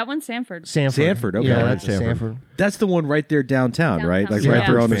 That one's Sanford. Sanford, okay. Yeah, That's that's Sanford. Sanford. That's the one right there downtown, right? Like Downtown. right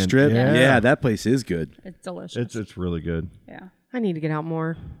there Yeah. on the strip. Yeah. Yeah, that place is good. It's delicious. It's really good. yeah. I need to get out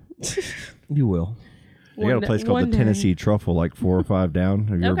more. You will. They got a place called the Tennessee Truffle, like 4 or 5 down.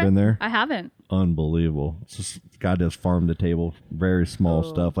 Have you ever been there? I haven't. Unbelievable. It's just guy does farm to table, very small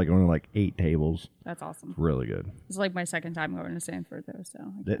stuff, like only like 8 tables. That's awesome. Really good. It's like my second time going to Sanford though. So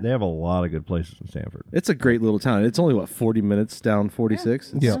They have a lot of good places in Sanford. It's a great little town. It's only 40 minutes down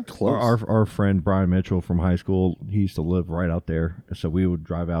 46. It's Yeah. close. Our friend Brian Mitchell from high school, he used to live right out there. So we would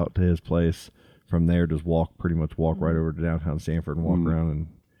drive out to his place. From there, just pretty much walk right over to downtown Sanford and walk around and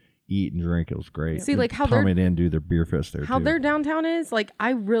eat and drink. It was great. See, like, how Tommy they're- and Dan do their beer fest there How too. their downtown is, like, I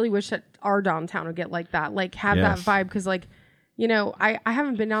really wish that our downtown would get like that, like have Yes. that vibe. Because, like, you know, I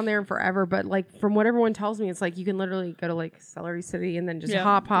haven't been down there in forever, but like from what everyone tells me, it's like you can literally go to like Celery City and then just Yeah.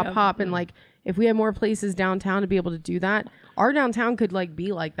 hop, and like if we had more places downtown to be able to do that, our downtown could like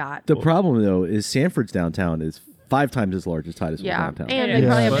be like that. The problem, though, is Sanford's downtown is 5 times as large as Titusville Yeah, downtown. and It they is.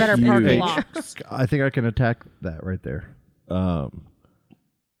 probably have But better you- parking. blocks. I think I can attack that right there.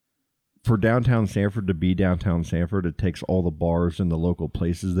 For downtown Sanford to be downtown Sanford, it takes all the bars and the local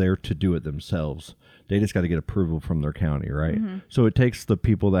places there to do it themselves. They just got to get approval from their county, right? So it takes the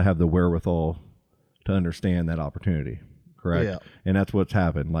people that have the wherewithal to understand that opportunity, correct? Yeah. And that's what's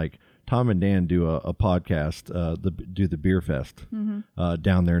happened. Like Tom and Dan do a podcast, do the Beer Fest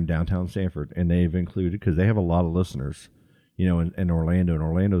down there in downtown Sanford, and they've included, because they have a lot of listeners, you know, in Orlando, and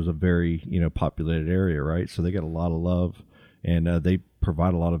Orlando's a very, you know, populated area, right? So they get a lot of love, and they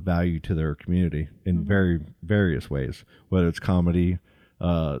provide a lot of value to their community in very various ways, whether it's comedy,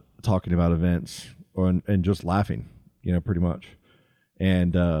 talking about events, and just laughing, you know, pretty much.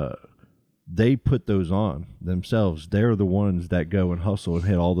 And they put those on themselves. They're the ones that go and hustle and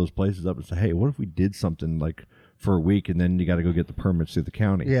hit all those places up and say, hey, what if we did something like for a week, and then you got to go get the permits through the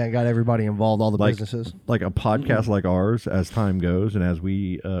county? Yeah, got everybody involved, all the Like- businesses. Like a podcast like ours, as time goes and as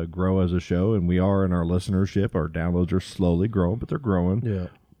we grow as a show, and we are in our listenership, our downloads are slowly growing, but they're growing. Yeah.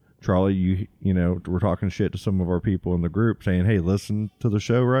 Charlie, you know, we're talking shit to some of our people in the group saying, hey, listen to the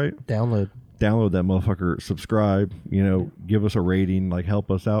show, right? Download. Download that motherfucker, subscribe, you know, give us a rating, like help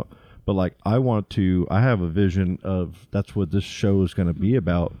us out. But like I have a vision of that's what this show is going to be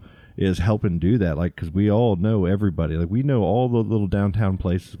about, is helping do that. Like, because we all know everybody. Like, we know all the little downtown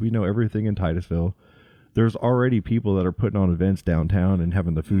places. We know everything in Titusville. There's already people that are putting on events downtown and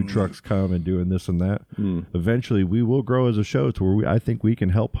having the food trucks come and doing this and that. Eventually, we will grow as a show to where I think we can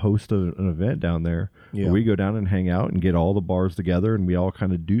help host an event down there. Yeah. Where we go down and hang out and get all the bars together, and we all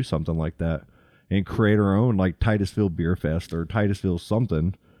kind of do something like that and create our own, like Titusville Beer Fest or Titusville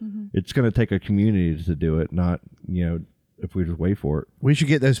something. It's going to take a community to do it, not, you know, if we just wait for it. We should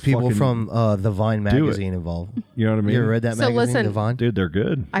get those people Fucking from the Vine do it. magazine involved. You know what I mean? You ever read that So magazine, listen, The Vine? Dude, they're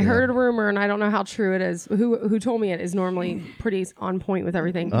good. I heard a rumor, and I don't know how true it is. Who told me it is normally pretty on point with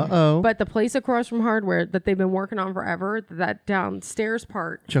everything. Uh-oh. But the place across from Hardware that they've been working on forever, that downstairs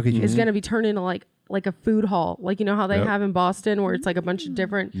part, Chuck E. Cheese. is going to be turned into like a food hall, like you know how they Yep. have in Boston, where it's like a bunch of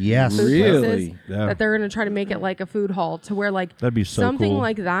different Yes. food Really? places. Yeah. That they're going to try to make it like a food hall, to where like That'd be so something cool.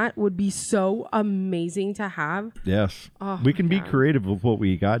 like that would be so amazing to have. Yes. Oh, We can be God. creative with what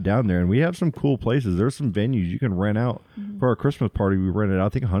we got down there, and we have some cool places. There's some venues you can rent out. For our Christmas party, we rented out. I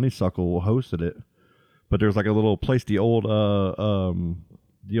think Honeysuckle hosted it. But there's like a little place, the old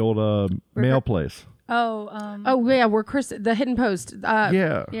mail place. Oh yeah, we're the Hidden Post.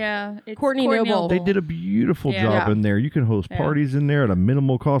 Yeah. Yeah. It's Courtney Noble. They did a beautiful Yeah. job Yeah. in there. You can host Yeah. parties in there at a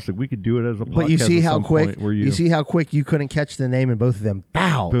minimal cost. Like, we could do it as a podcast. But you see at how some quick point where you see how quick you couldn't catch the name in both of them.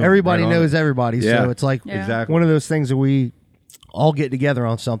 Bow. Boom, Everybody right on knows it. everybody. Yeah. So it's like Yeah. Exactly. one of those things that we all get together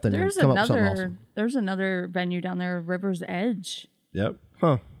on something There's and come up with something another. awesome. There's another venue down there, River's Edge, Yep.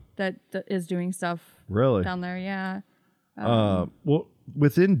 Huh. that is doing stuff Really. down there. Yeah. Well,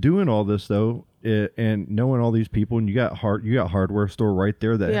 within doing all this though, and knowing all these people, and you got hardware store right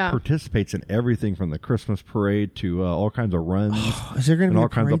there that Yeah. participates in everything from the Christmas parade to all kinds of runs Is there going to and be all a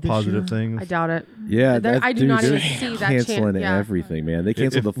kinds of parade this positive year? things. I doubt it. Yeah, I do not they're even see that canceling yeah. everything, man. They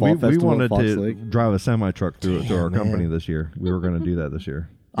canceled If the fall we festival in wanted Fox to Lake. drive a semi truck through our man. company this year. We were going to do that this year.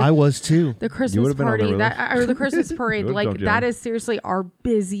 I was too. The Christmas would've been on party, there with or the Christmas parade, would've like jumped that in. is seriously our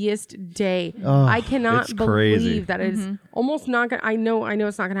busiest day. Oh, I cannot it's believe crazy. that is almost not gonna. I know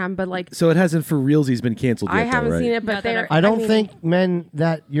it's not gonna happen, but like So it hasn't for realsies been canceled yet. I haven't though, right? seen it, but Not that they're. I don't mean, think men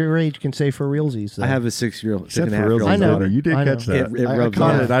that your age can say for realsies. Though. I have a 6-year-old, Except for 6.5-year-old real I know. daughter. You did I know. catch that. It I rubs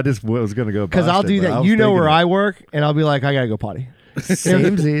caught off. it. I just was going to go because I'll past do it, but I that. was You know thinking where it. I work, and I'll be like, I gotta go potty.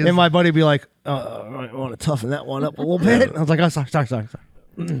 Samesies. And my buddy be like, I want to toughen that one up a little bit. And I was like, oh, sorry.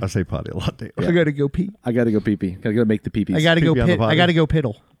 I say potty a lot, Dave. I gotta go pee. I got to go pee-pee. Gotta go make the pee-pees. I gotta go Pee-pee on the pit. I potty. gotta go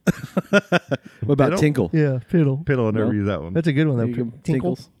piddle. What about Piddle? Tinkle? Yeah, piddle. Piddle, I never No. use that one. That's a good one though. You go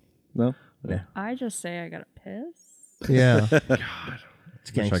Tinkles. No? I just say I gotta piss. Yeah.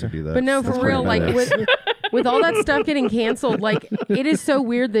 It's Wish I gangster. could do that. But no, That's for real, pretty like badass. with all that stuff getting canceled, like it is so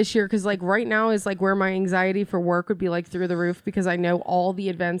weird this year because like right now is like where my anxiety for work would be like through the roof because I know all the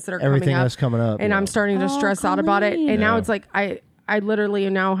events that are Everything coming up, that's coming up. and yeah. I'm starting to Oh, stress out about it. And now Yeah. it's like I literally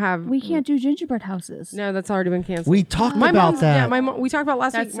now have We can't do gingerbread houses. No, that's already been canceled. We talked my about mom's, that. Yeah, we talked about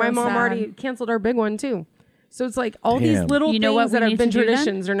last That's week. My so mom sad. already canceled our big one too. So it's like all these Damn. little You know what things we that have need been to do then?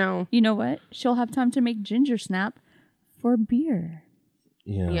 traditions are now. You know what? She'll have time to make ginger snap for beer.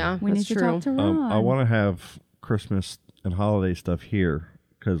 Yeah, We that's need true. to talk to Ron. I want to have Christmas and holiday stuff here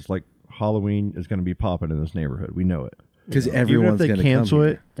because, like, Halloween is going to be popping in this neighborhood. We know it. Because Even if everyone's they going to cancel come it,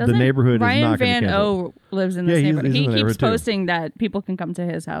 here. Doesn't the neighborhood Ryan is not going Van to cancel. O lives in Yeah, this he's neighborhood. in the He keeps neighborhood, too. posting that people can come to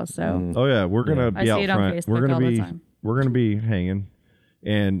his house. So Oh yeah, we're gonna I be see out it on front. Facebook We're gonna all the be time. we're gonna be hanging,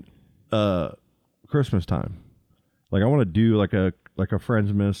 and Christmas time. Like I want to do like a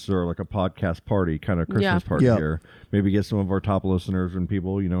Friendsmas or like a podcast party kind of Christmas Yeah. party Yeah. here. Maybe get some of our top listeners and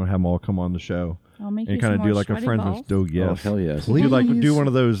people, have them all come on the show I'll make and you kind some of do more like a sweaty Friendsmas. balls. Oh yes, Oh, hell yes. do one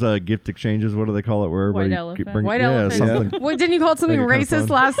of those gift exchanges. What do they call it? Where everybody elephant. bring White yeah, elephant. something. What didn't you call it something Make it kinda racist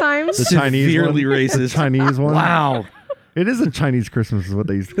fun. last time? The Chinese one. Severely racist. The Chinese one. Wow. It is a Chinese Christmas, is what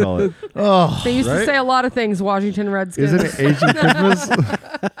they used to call it. Oh, They used to Right? say a lot of things. Washington Redskins. Isn't it Asian Christmas?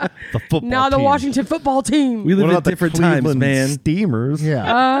 The football. Now the team. Washington football team. We live What in about the different times, Cleveland man. Steamers.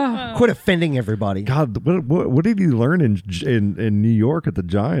 yeah. Quit offending everybody. God, what did he learn in New York at the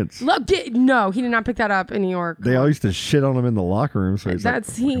Giants? Look, no, he did not pick that up in New York. They all used to shit on him in the locker room. So he's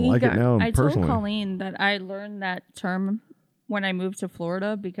That's- like, I he like got- it now I told personally. Colleen that I learned that term when I moved to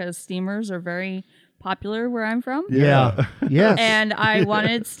Florida because steamers are very popular where I'm from. Yeah. Yes. And I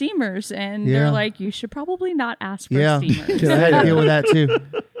wanted steamers, and Yeah. they're like, you should probably not ask for yeah. steamers. I had to deal with that too.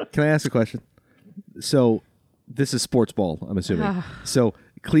 Can I ask a question? So, this is sports ball, I'm assuming. So,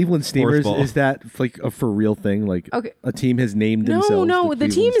 Cleveland Steamers, ball. is that like a for real thing? Like Okay. a team has named No, themselves? no, the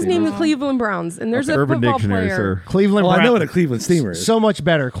team is named the Steamers? Cleveland Browns, and there's a Urban football Dictionary, player. sir. Cleveland Well, I Browns. know what a Cleveland Steamer is. So much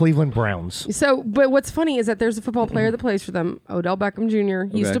better. Cleveland Browns. So, but what's funny is that there's a football player that plays for them, Odell Beckham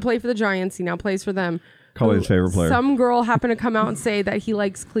Jr. He used Okay. to play for the Giants. He now plays for them. Colleen's favorite player. Some girl happened to come out and say that he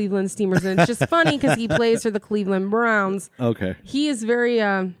likes Cleveland Steamers, and it's just funny because he plays for the Cleveland Browns. Okay. He is very.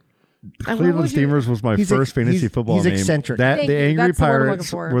 what Cleveland would you- Steamers was my He's first ex- fantasy he's- football he's name. eccentric. That Thank the you. Angry That's the word I'm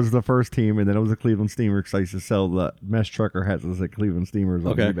Pirates looking for. was the first team, and then it was the Cleveland Steamers because I used to sell the mesh trucker hats as the Cleveland Steamers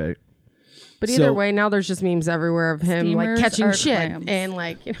on Okay. eBay. But either So- way, now there's just memes everywhere of him like Steamers catching are shit clams. and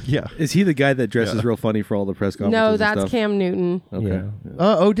like. Yeah, Is he the guy that dresses real funny for all the press conferences? No, and that's stuff? Cam Newton. Okay.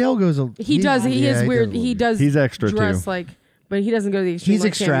 Yeah. Odell goes. He does. He yeah, is weird. does. He does. He's extra, dress too. like, but he doesn't go to the extreme. He's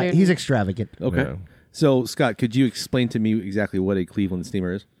like Cam Newton. He's extravagant. Okay. Yeah. So, Scott, could you explain to me exactly what a Cleveland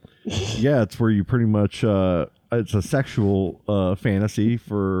Steamer is? yeah. It's where you pretty much it's a sexual fantasy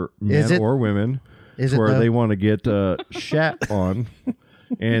for Is men it? or women, Is it where though? they want to get shat on.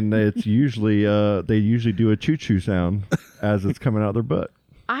 And it's usually they usually do a choo choo sound as it's coming out their butt.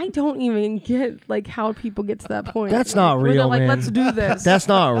 I don't even get like how people get to that point. That's Like, not where they're real, like, man. let's do this. That's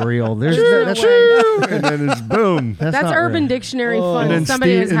not real. There's no that's, way. And then it's boom. that's That's not Urban real. Dictionary fun. And then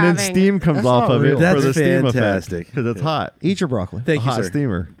Somebody steam, is and having. then steam comes That's off not of real. it That's for the steam fantastic. because it's hot. Eat your broccoli. Thank A you, hot sir.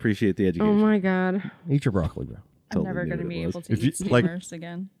 steamer. Appreciate the Oh education. my god. Eat your broccoli, bro. I'm Totally never knew going to what be it was. able to If eat you- like- steamers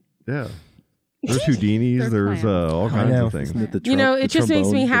again. Yeah. There's Houdinis. They're There's all kinds know. of things. The You know, it the just makes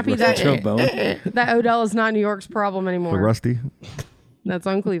me trombone, happy the that trombone. that Odell is not New York's problem The anymore. Rusty. That's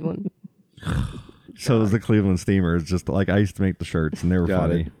on Cleveland. So is the Cleveland Steamer. It's just like I used to make the shirts and they were Got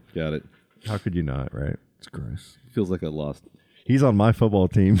funny. it. Got it. How could you not, right? It's gross. Feels like I lost. He's on my football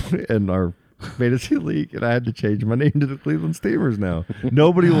team in our fantasy league, and I had to change my name to the Cleveland Steamers now.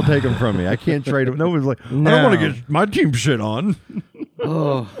 Nobody will take him from me. I can't trade him. Nobody's like, I don't want to get my team shit on.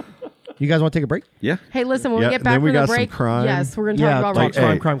 Oh. You guys want to take a break? Yeah. Hey, listen, when Yeah, we get and back then from we the got some break, crime. yes, we're going to talk about talk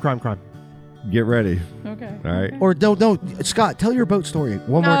Rachel. crime. Get ready. Okay. All right. Or don't, Scott, tell your boat story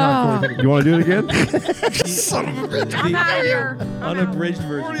one more time. before we- You want to do it again? I'm out of here. Unabridged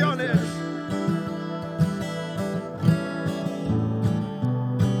version.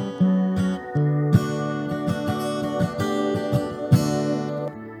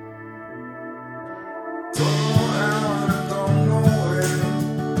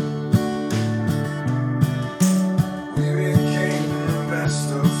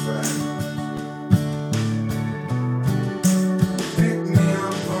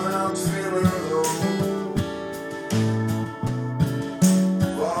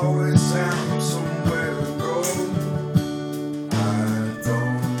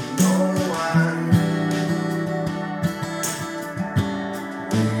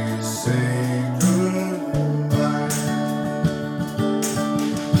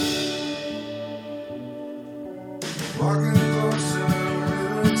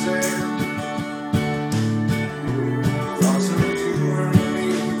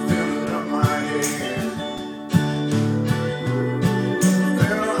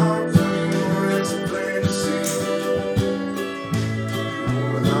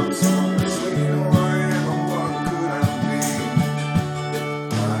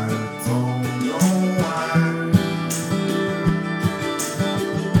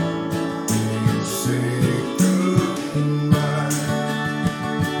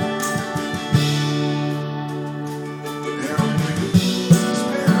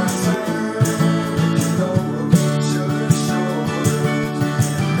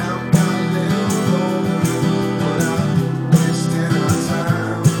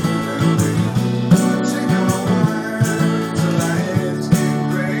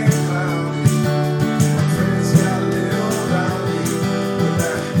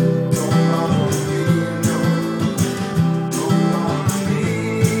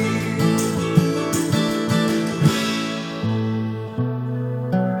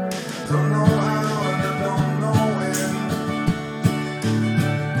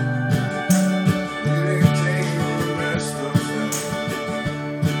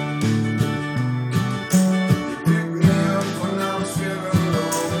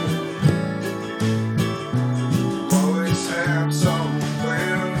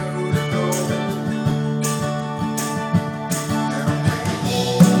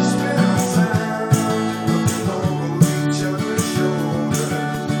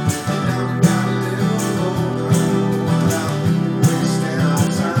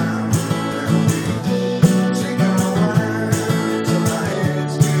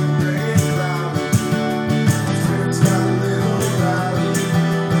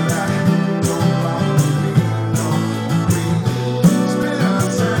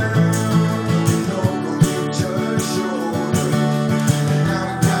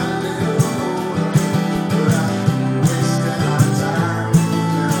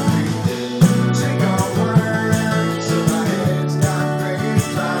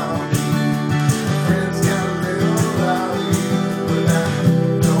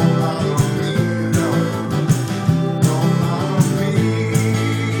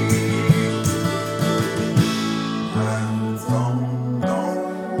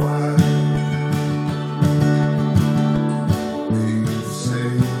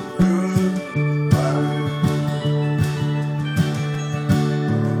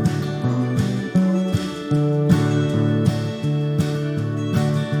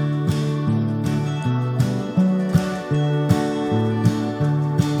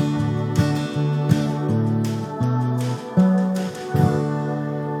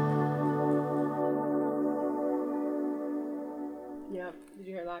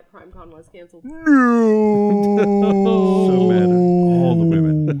 that CrimeCon was canceled. So mad at all the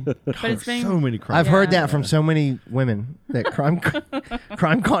women. But it's been So many crimes. I've heard that from so many women that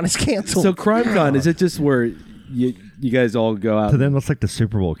CrimeCon is canceled. So CrimeCon, is it just where you guys all go out? To them, that's like the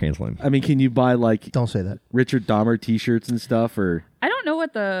Super Bowl canceling. I mean, can you buy like Don't say that. Richard Dahmer T-shirts and stuff, or I don't know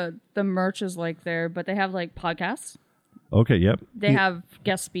what the merch is like there, but they have like podcasts. Okay, yep. They have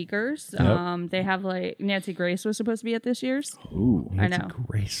guest speakers. They have like Nancy Grace was supposed to be at this year's. ooh, I know.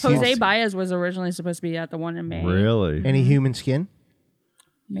 Grace. Jose Baez was originally supposed to be at the one in May. Really? Any human skin?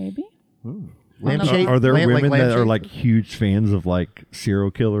 Maybe. Lampshade? Are there women that are lampshade? like huge fans of like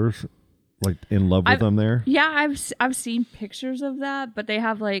serial killers, like in love with them there? Yeah, I've seen pictures of that, but they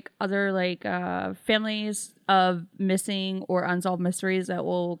have like other like families of missing or unsolved mysteries that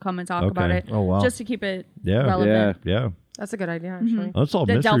will come and talk about Okay. it. Oh, wow. Just to keep it Yeah. relevant. Yeah. That's a good idea, actually. Unsolved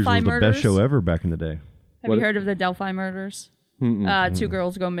The Mysteries Delphi was the murders? best show ever back in the day. Have you heard of the Delphi murders? Two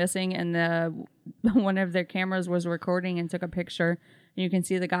girls go missing, and one of their cameras was recording and took a picture. And you can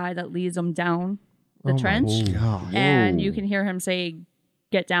see the guy that leads them down the trench, God. and you can hear him say,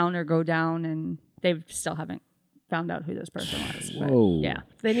 "Get down" or "Go down," and they still haven't found out who this person was. But, Whoa. yeah,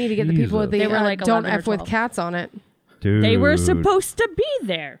 They need to get the people with the They were like don't 11 or F with 12. cats on it. Dude. they were supposed to be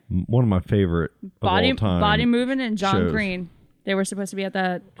there. One of my favorite of all time. Body Movement and John shows. Green. They were supposed to be at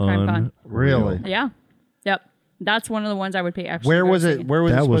the CrimeCon. Really? Yeah, yep. That's one of the ones I would pay extra. Where to go was see. it? Where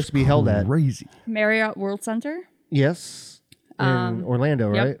was it That supposed was to be held at? Crazy. Marriott World Center. Yes. In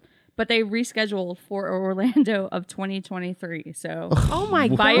Orlando, Yep. right? But they rescheduled for Orlando of 2023. So Oh my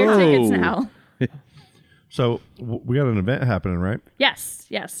god. buy your tickets now. So we got an event happening, right? Yes.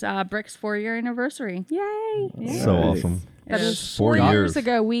 Brick's 4-year anniversary. Yay. So awesome. That It is is. 4 4 years years.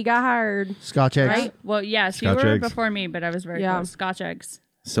 ago we got hired. Scotch eggs. Right? Well, yes, Scotch you were eggs. before me, but I was very Yeah. close. Scotch eggs.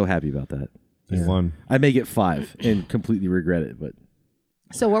 so happy about that. They won. I may get 5 and completely regret it, but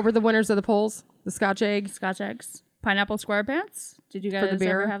So what were the winners of the polls? The Scotch eggs? Scotch eggs. Pineapple square pants. Did you For the guys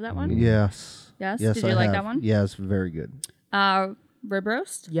beer? ever have that one? Yes. Yes? Yes. Did you I like have. that one? Yes, very good. Rib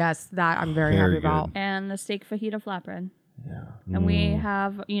roast Yes, that I'm very Very happy about. and the steak fajita flatbread. Yeah. And we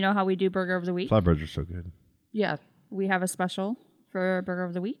have, you know how we do Burger of the Week? Flatbreads are so good. Yeah. We have a special for Burger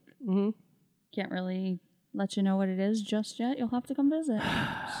of the Week. Mm-hmm. Can't really let you know what it is just yet. You'll have to come visit.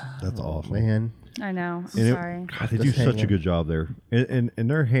 That's awesome. Man. I know. I'm And it- sorry. God, they do Just hang such a on. good job there, and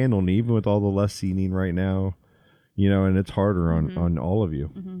they're handling even with all the less seating right now, you know, and it's harder on all of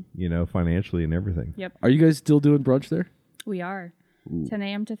you, you know, financially and everything. Yep. are you guys still doing brunch there? We are. 10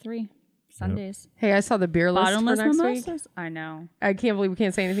 a.m. to 3. Sundays. Hey, I saw the beer list Bottomless for next week. mimosas? I know. I can't believe we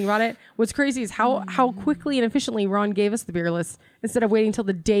can't say anything about it. What's crazy is how quickly and efficiently Ron gave us the beer list instead of waiting until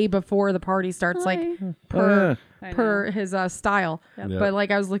the day before the party starts, like per I per his style. Yep. But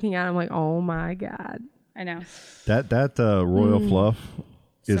like I was looking at, it, I'm like, oh my god. I know. That Royal Fluff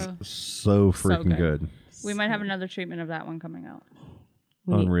is So- so freaking good. good. We might have another treatment of that one coming out.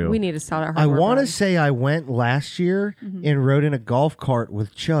 Unreal. We need to start our I hardware want to brand. say I went last year and rode in a golf cart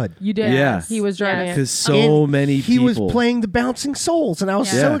with Chud. You did. Yes. He was driving Yes. it. Because so And many he people. was playing the Bouncing Souls, and I was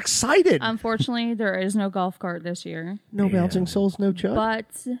so Yeah. excited. Unfortunately, there is no golf cart this year, No Bouncing Souls, no Chud.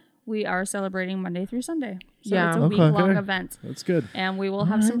 but we are celebrating Monday through Sunday. So Yeah. it's a Okay. week-long Okay. event. That's good. And we will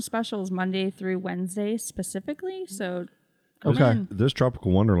have some specials Monday through Wednesday specifically. So come Okay. in. This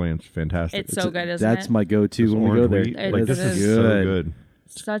Tropical Wonderland's fantastic. It's so good, isn't That's it? my go-to This when we go orange there. wheat, It like is- this it is is. so Good. good.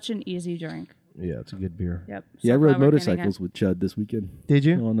 Such an easy drink. Yeah, it's a good beer. Yep. Yeah, I So rode glad we're getting motorcycles it. with Chud this weekend Did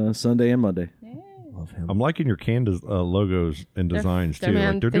you? on Sunday and Monday. Love him. I'm liking your Candace logos and designs they're- too.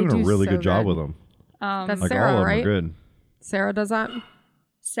 man, Like they're they doing a do really so good job good. with them. That's Like Sarah, all of them right? are good. Sarah does that.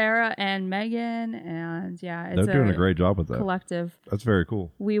 Sarah and Megan, and yeah, They're it's doing a great job with that. collective. That's very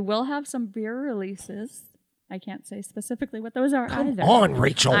cool. We will have some beer releases. I can't say specifically what those are either. On,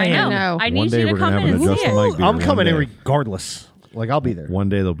 Rachel. I know. know. I One need day you to we're come gonna in have and an see Adjust the it. Mic beer. I'm coming in One day. regardless. Like, I'll be there. One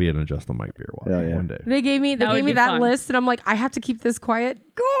day there'll be an Adjust the Mic beer. Yeah, yeah. One day. They gave me That would be that fun. list, and I'm like, I have to keep this quiet.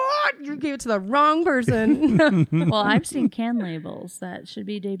 God, you gave it to the wrong person. Well, I've seen can labels that should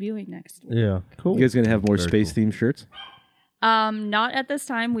be debuting next week. Yeah. Cool. You guys gonna have more Very space-themed shirts? Not at this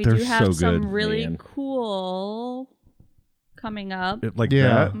time. We They're do have so some good, really man. cool coming up. Like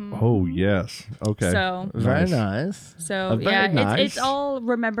Yeah. that? Oh, yes. Okay. So Very Nice. nice. So Very yeah, nice. it's all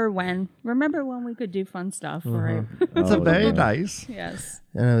remember when we could do fun stuff, right? It's Oh, a very no. nice. Yes.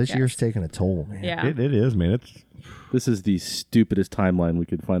 I know this Yes. year's taking a toll, man. Yeah. It is, man. It's This is the stupidest timeline we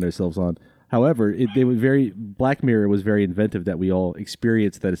could find ourselves on. However, Black Mirror was very inventive that we all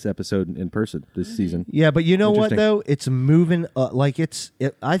experienced this episode in person this season. Yeah, but you know what Interesting. though? It's moving.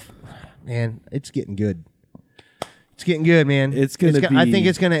 Man, it's getting good. It's getting good, man. It's gonna I be- think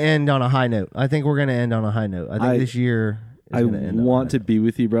it's gonna end on a high note. I think we're gonna end on a high note. I think this year I gonna end up want to be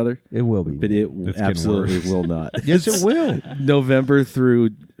with you, brother, It will be. but it It's getting absolutely worse. will not. yes, it will. November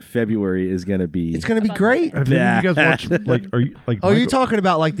through February is going to be. It's going to be great. Have any of you guys watched? Like, are you like? Oh, you're Michael- talking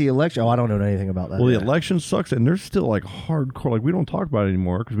about like the election? Oh, I don't know anything about that. Well, the election sucks, and there's still like hardcore. Like we don't talk about it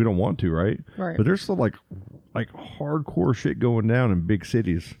anymore because we don't want to, right? Right. But there's still like hardcore shit going down in big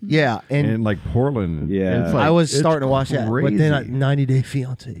cities, yeah, and like Portland. Yeah. it's like, I was it's starting to watch that, but crazy. then 90 Day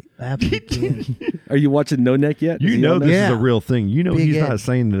Fiance. Absolutely. Are you watching No Neck yet? Is You he know on this there? Yeah. is a real thing. You know Big he's Ed. not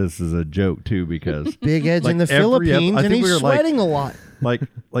saying this is a joke too, because Big Ed's in the Like every ep- Philippines, I and think he's we were like- sweating a lot.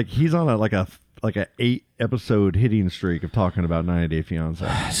 like he's on a 8 episode hitting streak of talking about 90 Day Fiance.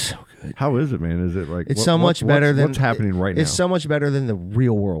 So good. How is it, man? Is it like It's so much better than what's happening right now? It's so much better than the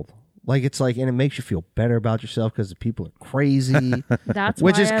real world. Like it's like, and it makes you feel better about yourself because the people are crazy. That's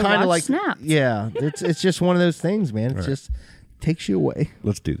which why is I kind of watch like, Snapped. yeah, it's just one of those things, man. It just takes you away.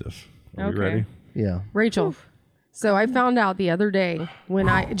 Let's do this. Are we Okay. ready? Yeah. Rachel. So I found out the other day when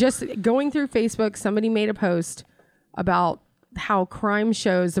I just going through Facebook, somebody made a post about how crime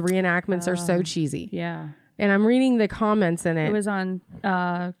shows, the reenactments are so cheesy. Yeah. And I'm reading the comments in it. It was on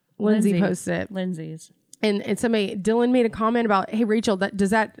Lindsay posted it. Lindsay's. And Dylan made a comment about, hey, Rachel,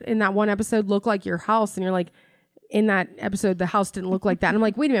 does that in that one episode look like your house? And you're like, in that episode, the house didn't look like that. And I'm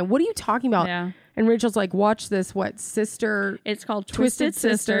like, wait a minute, what are you talking about? Yeah. And Rachel's like, watch this, sister? It's called Twisted Twisted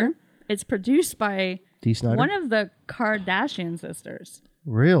Sister. It's produced by Dee Snider? one of the Kardashian sisters,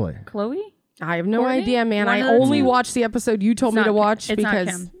 Really? Chloe. I have no Courtney? idea, man. One I of the only two? watched the episode you told It's me not to Kim. watch It's not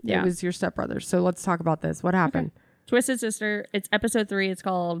because Kim. Yeah. it was your stepbrother. So let's talk about this. What happened? Twisted Sister. It's episode 3. It's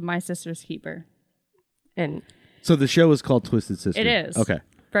called My Sister's Keeper. And So the show is called Twisted Sister. It is. Okay.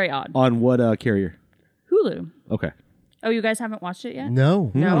 Very odd. On what carrier? Hulu. Okay. Oh, you guys haven't watched it yet?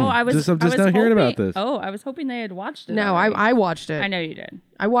 No. Oh, I was. I'm just I was now hearing about hoping- this. Oh, I was hoping they had watched it. no, already. I watched it. I know you did.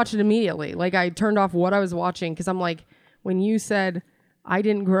 I watched it immediately. Like I turned off what I was watching because I'm like, when you said I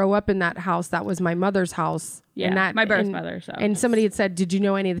didn't grow up in that house, that was my mother's house. Yeah, and that, my birth and- mother, so. And somebody had said, did you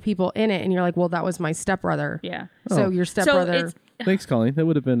know any of the people in it? And you're like, well, that was my stepbrother. Yeah. So your stepbrother. So it's Thanks, Colleen. That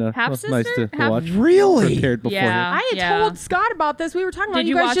would have been Half nice sister? to Half- watch. Really? Prepared beforehand. Yeah. I had told Scott about this. We were talking about Did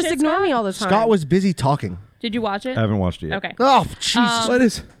you you guys watch just it, ignore Scott? me all the time. Scott was busy talking. Did you watch it? I haven't watched it yet. Okay. Oh,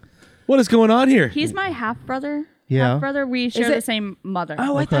 Jesus. What is going on here? He's my half brother. Yeah. Half brother. We share it- the same mother.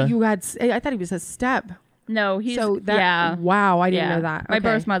 Oh, I Okay. thought you had. I thought he was a step. No, he's So that. yeah. Wow, I didn't Yeah. know that. My Okay.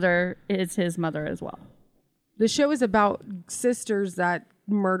 birth mother is his mother as well. The show is about sisters that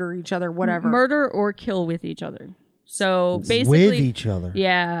murder each other. Whatever. Murder or kill with each other. So basically, With each other.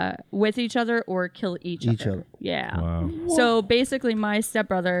 yeah, with each other or kill each other. Yeah. Wow. So basically, my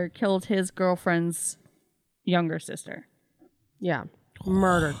stepbrother killed his girlfriend's younger sister. Yeah.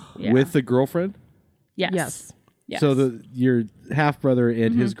 Murdered. Yeah. With the girlfriend? yes. Yes. Yes. So your half brother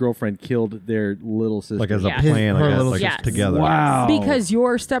and his girlfriend killed their little sister. Like as a Yes. plan, Her I guess, little like Yes. together. wow. Because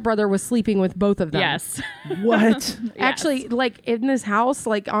your stepbrother was sleeping with both of them. yes. What? Actually, like in this house,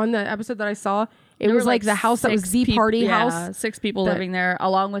 like on the episode that I saw, it There was were, like the house that was 6 the peop- party yeah, house. 6 people that- living there,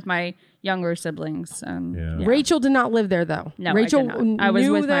 along with my younger siblings. And Yeah. Rachel did not live there though. No, I Rachel did not. I was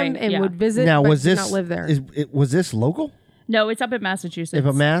knew with them my- and yeah. would visit. Now, but was did this not live there? Was this local? No, it's up in Massachusetts. If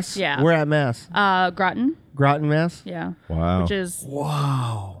a Mass? Yeah. We're at Mass. Groton. Groton, Mass? Yeah. Wow. Which is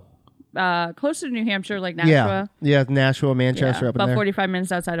Wow. close to New Hampshire, like Nashua. Yeah. Yeah, Nashville, Manchester, Yeah, up in about there. 45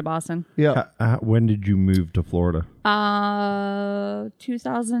 minutes outside of Boston. Yeah. When did you move to Florida?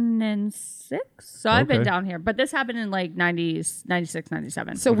 2006. So I've been Okay. down here, but this happened in like 90s, 96,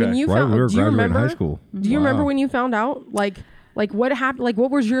 97. So when Okay. you Right, found, we were do you graduating remember? high school. Do you remember Wow. when you found out? Like what happened? Like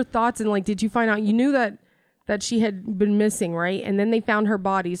what was your thoughts? And like, did you find out? You knew that she had been missing, right? And then they found her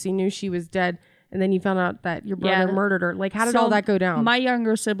body, so you knew she was dead. And then you found out that your brother Yeah. murdered her. Like, how did So all that go down? My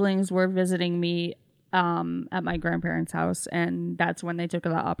younger siblings were visiting me at my grandparents' house, and that's when they took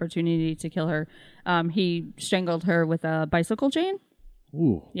the opportunity to kill her. He strangled her with a bicycle chain.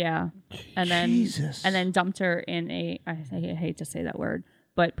 Ooh. Yeah, and then Jesus. and then dumped her in I hate to say that word,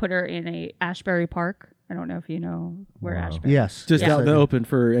 but put her in a Ashbury Park. I don't know if you know where Ashbury. Yes. Just Yes, out in I the do. open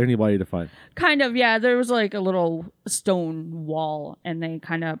for anybody to find. Kind of, yeah. There was like a little stone wall, and they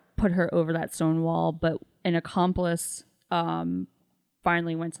kind of put her over that stone wall. But an accomplice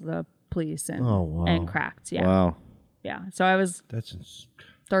finally went to the police and Oh, wow. and cracked. Yeah, Wow. yeah. So I was That's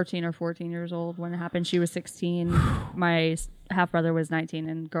 13 or 14 years old when it happened. She was 16. My half brother was 19,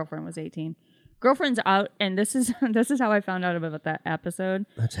 and girlfriend was 18. Girlfriend's out, and this is how I found out about that episode.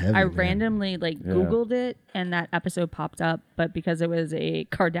 That's heavy. I man. randomly Googled it, and that episode popped up. But because it was a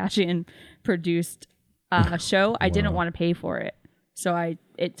Kardashian produced show, I didn't want to pay for it. So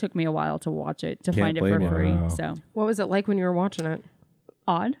it took me a while to watch it to Can't find it for blame you. free. Wow. So what was it like when you were watching it?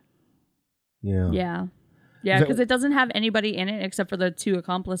 odd, Yeah. yeah. Yeah, Is it- because it doesn't have anybody in it except for the 2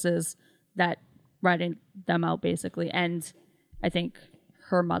 accomplices that ratted them out, basically, and I think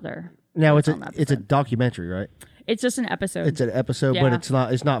her mother. Now was it's on that a episode. documentary, right? It's just an episode. It's an episode, but Yeah.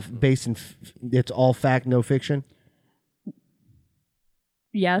 it's not based in. It's all fact, no fiction.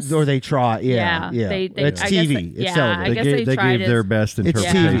 yes. Or they try, yeah. They, It's I guess TV. they- It's yeah, television. I guess they tried gave their it. best It's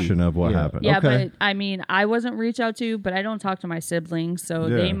interpretation TV. of what Yeah. happened. Yeah, Okay. but I mean, I wasn't reached out to, but I don't talk to my siblings, so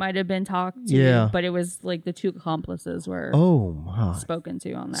Yeah. they might have been talked to. Yeah. But it was like the 2 accomplices were Oh my! spoken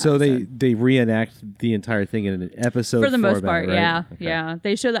to on that. So episode. they reenact the entire thing in an episode for the most format, part, right? yeah, Okay. yeah.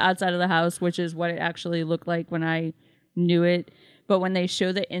 They show the outside of the house, which is what it actually looked like when I knew it. But when they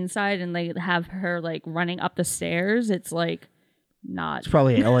show the inside and they have her like running up the stairs, it's like not. It's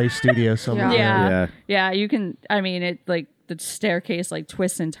probably an LA studio somewhere. Yeah. Yeah. You can. I mean, it like the staircase like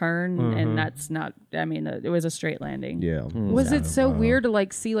twists and turn, and that's not. I mean, it was a straight landing. Yeah. Was it so weird to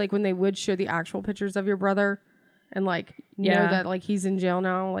like see like when they would show the actual pictures of your brother, and like know Yeah. that like he's in jail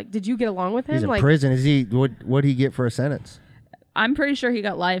now? Like, did you get along with him? He's in like, prison. Is he? What'd he get for a sentence? I'm pretty sure he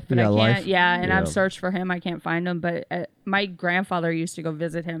got life, but He I got can't. life? Yeah, and Yeah. I've searched for him. I can't find him. But my grandfather used to go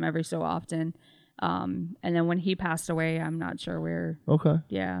visit him every so often. And then when he passed away, I'm not sure where. Okay.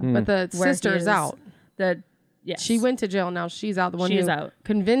 Yeah, but the where he sister's is. out. The yes. She went to jail. Now she's out. The one She's who out.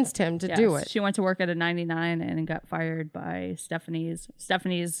 convinced him to do Yes. it. She went to work at a 99 and got fired by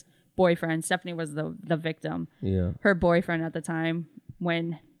Stephanie's boyfriend. Stephanie was the victim. Yeah. Her boyfriend at the time,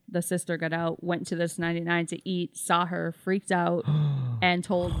 when the sister got out, went to this 99 to eat, saw her, freaked out, and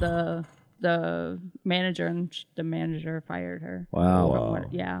told the manager, and the manager fired her. Wow.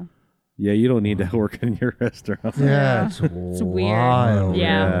 Yeah. Yeah, you don't need to work in your restaurant. Yeah. It's It's weird. wild.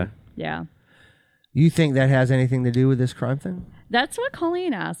 Yeah. Yeah. You think that has anything to do with this crime thing? That's what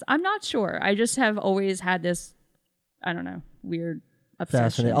Colleen asked. I'm not sure. I just have always had this, I don't know, weird obsession.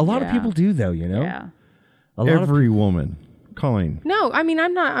 Fascinating. A lot of Yeah. people do, though. You know. Yeah. A lot of Every woman, Colleen. No, I mean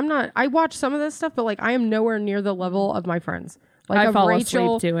I'm not. I watch some of this stuff, but like I am nowhere near the level of my friends. Like I of fall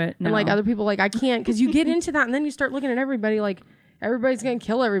Rachel asleep to it. and like No. other people. Like I can't because you get into that and then you start looking at everybody like everybody's gonna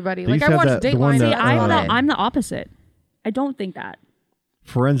kill everybody. They Like used I to have watched that- the one Dateline. that, and I love it. I'm the opposite. I don't think that.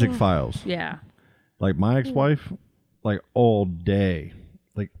 Forensic Files. Yeah. Like my ex-wife, like all day.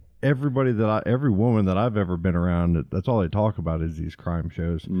 Like every woman that I've ever been around, that's all they talk about is these crime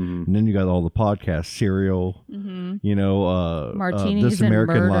shows. And then you got all the podcasts, Serial, you know, Martinis This and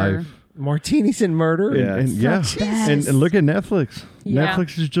American Murder. Life. Martinis and murder. Yeah. And yeah, and look at Netflix. Yeah.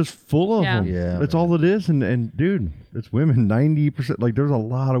 Netflix is just full of Yeah. them. Yeah, That's all it is. And dude, it's women. 90%. Like there's a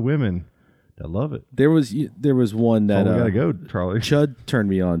lot of women that love it. There was one that we gotta go, Charlie. Chud turned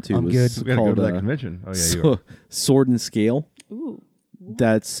me on to. I'm was good. We gotta go called, to that convention. Oh yeah, you are. Sword and Scale. Ooh.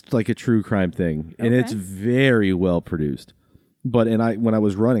 That's like a true crime thing, and it's Okay. very well produced. But when I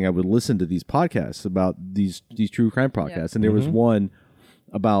was running, I would listen to these podcasts about these true crime podcasts, and there was one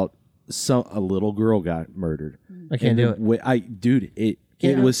about a little girl got murdered. I can't do it. It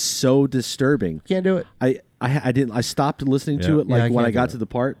Can't- was so disturbing. Can't do it. I stopped listening to Yeah. it Yeah, I when can't I do got it. to the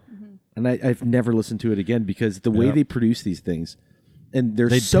part, and I've never listened to it again because the way Yeah. they produce these things, and they're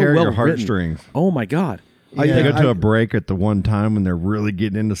They so tear well your written. heartstrings. Oh my god! Yeah. They go to a break at the one time when they're really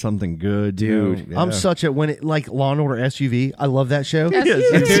getting into something good, Dude. you know? I'm Yeah. such a like Law and Order SUV. I love that show.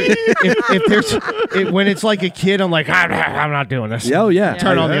 if there's when it's like a kid, I'm like I'm not doing this. Oh yeah,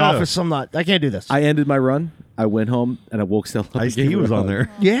 Turn on The Yeah. Office. I can't do this. I ended my run. I went home and I woke Stella up. Ice and gave T her was a on hug. there.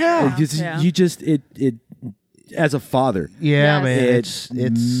 yeah. It as a father, Yeah, Yes. man. it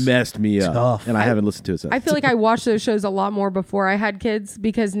It's messed me up, tough. and I haven't listened to it since. I feel like I watched those shows a lot more before I had kids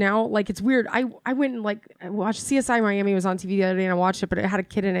because now like it's weird. I went and like I watched CSI Miami was on TV the other day and I watched it, but it had a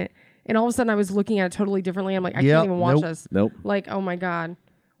kid in it, and all of a sudden I was looking at it totally differently. I'm like I Yep. can't even watch Nope. this. Nope. Like oh my god,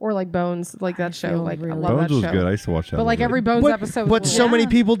 or like Bones, like that show. feel Like I really- love Bones that was show. good. I used to watch that. But like movie. every Bones episode, but was so many Yeah.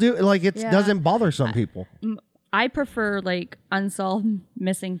 people do like it Yeah. doesn't bother some people. I prefer like unsolved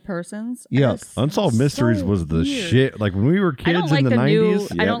missing persons. Yeah. It's Unsolved Mysteries so was the weird. shit. Like when we were I kids don't like in the the new.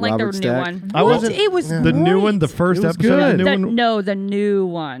 90s. I don't like the Robert new Stack. one. I wasn't. It was The new one, the great. first It was episode. good. The new one, The new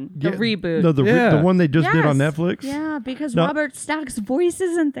one, the yeah, reboot. No, the Yeah. one they just did on Yes. Netflix. yeah, because No. Robert Stack's voice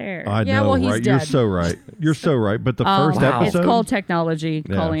isn't there. I Yeah, know, well, he's right? You're dead. so right. You're so right. But the first Wow. episode, It's called technology,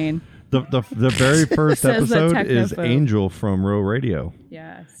 Yeah. Colleen. the very first Says the episode is technophobe. Angel from Row Radio,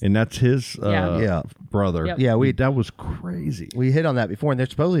 Yes. and that's his Yeah. brother. Yep. Yeah, that was crazy. we hit on that before, and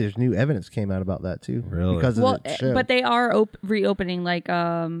there's new evidence came out about that too. Really? Because of Well, the show. but they are reopening like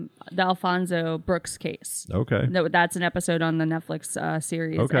the Alfonso Brooks case. Okay. No, that's an episode on the Netflix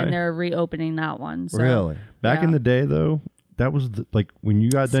series, Okay. and they're reopening that one. So. Really? Back in Yeah. the day, though, that was like when you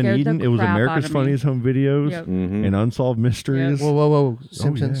got done Scared the eating, it was crap America's out of me. Funniest Home Videos Yep. and Unsolved Mysteries. Whoa, whoa, whoa!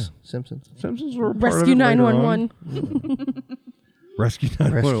 Simpsons, yeah. Simpsons. Simpsons were part Rescue of it later on. 911. Rescue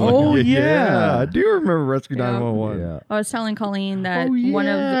 911. Oh, yeah. I do remember Rescue Yeah. 911. Yeah. I was telling Colleen that Oh, one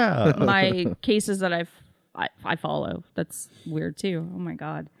yeah. of my cases that I follow. That's weird too. Oh my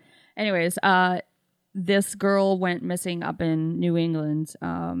god. Anyways, this girl went missing up in New England.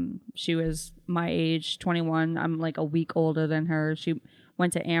 She was my age, 21. I'm like a week older than her. She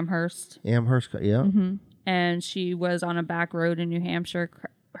went to Amherst, Amherst, yeah. and she was on a back road in New Hampshire.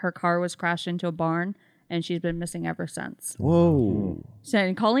 Her car was crashed into a barn, and she's been missing ever since. Whoa. So,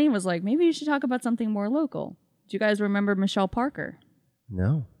 and Colleen was like, maybe you should talk about something more local. Do you guys remember Michelle Parker?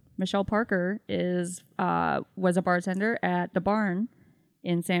 No. Michelle Parker was a bartender at the barn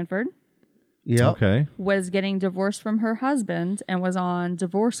in Sanford, Yeah. Okay. was getting divorced from her husband, and was on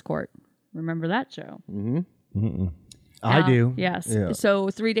Divorce Court. Remember that show? I do. Yes. Yeah. So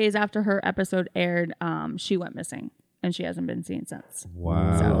 3 days after her episode aired, she went missing, and she hasn't been seen since.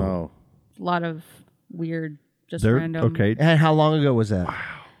 Wow. Oh. A lot of weird, just They're, random. okay. And how long ago was that?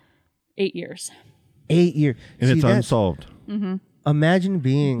 8 years. 8 years. And See, it's that's- unsolved. Imagine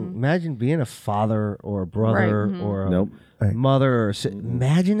being a father or a brother Right. or a Nope. mother or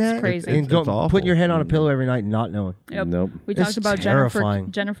imagine that crazy. and It's awful. putting your head on a pillow every night and not knowing. Yep. Nope. We It's talked about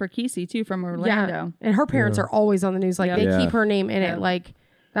terrifying. Jennifer Kesey too from Yeah. Orlando. And her parents are always on the news. Like Yep. they Yeah. keep her name in Yeah. it. Like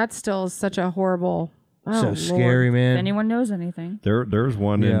that still is such a horrible. Oh, So Lord. scary, man. If anyone knows anything. There's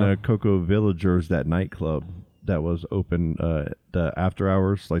one in Yeah. Cocoa Village. There's that nightclub that was open, the after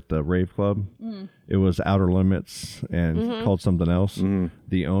hours, like the rave club. It was Outer Limits and called something else.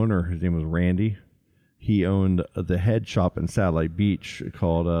 The owner, his name was Randy. He owned the head shop in Satellite Beach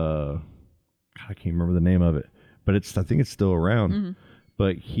called God, I can't remember the name of it, but I think it's still around.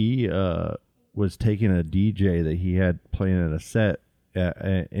 But he was taking a DJ that he had playing at a set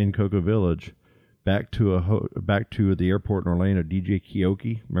in Cocoa Village back to the airport in Orlando. DJ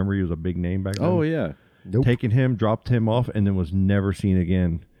Kioki, remember he was a big name back then. Oh, yeah. Nope. Taking him, dropped him off, and then was never seen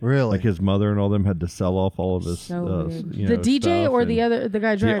again. Really? Like his mother and all them had to sell off all of his So weird. you The know, DJ stuff or and the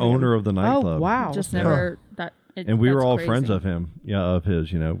guy the driving? owner him? of the nightclub. Oh wow! Just never that. And we were that's all crazy. friends of him, of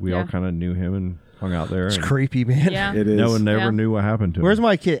his. You know, we all Yeah. kind of knew him and hung out there. It's and creepy, man. Yeah. It is. no one never Yeah. knew what happened to him. Where's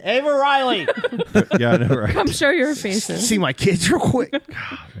my kid? Ava Riley. Yeah, I know, right? Come show your faces. See my kids real quick.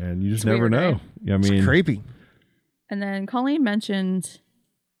 And you just It's never weird, know. right? I mean, It's creepy. And then Colleen mentioned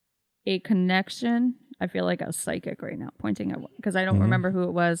a connection. I feel like a psychic right now, pointing at because I don't remember who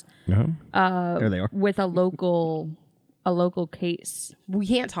it was. uh-huh. There they are. With a local case. We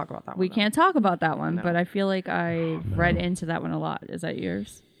can't talk about that. We one, can't talk about that one, but I feel like I read into that one a lot. Is that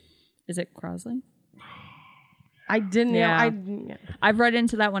yours? Is it Crosley? I didn't. Yeah. know. I've read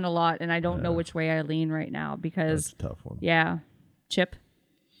into that one a lot, and I don't know which way I lean right now because That's a tough one. yeah, Chip.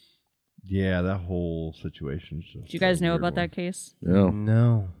 Yeah, that whole situation. Do you guys know about that case? No.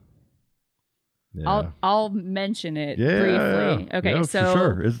 No. Yeah. I'll mention it Yeah, briefly. yeah. Okay, Yeah, so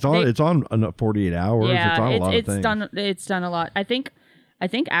for sure. It's on 48 hours. yeah, it's on a lot of things. It's done a lot. I think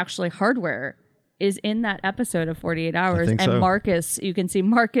actually Hardware is in that episode of 48 Hours, think and so. Marcus, you can see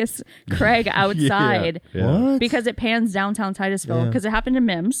Marcus Craig outside Yeah. What? because it pans downtown Titusville because it happened in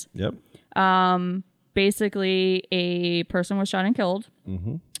Mims. Yep. Basically, a person was shot and killed.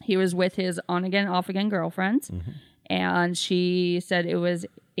 Mm-hmm. He was with his on again, off again girlfriend, and she said it was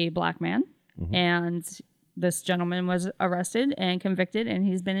a black man. Mm-hmm. And this gentleman was arrested and convicted, and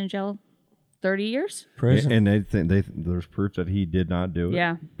he's been in jail 30 years. Prison. And they think there's proof that he did not do it.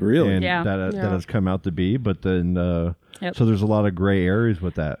 Yeah. Really? And Yeah. that has come out to be, but then Yep. so there's a lot of gray areas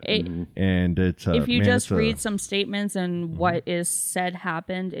with that. It- And it's if you man, just it's a- read some statements and what is said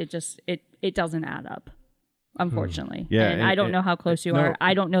happened, it just it doesn't add up, unfortunately. Yeah, and and- I don't know how close you no. are.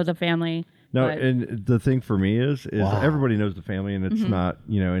 I don't know the family. No, but- and the thing for me is everybody knows the family, and it's not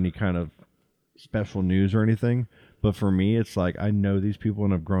any kind of special news or anything. But for me, it's like I know these people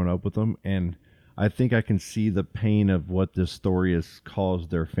and I've grown up with them, and I think I can see the pain of what this story has caused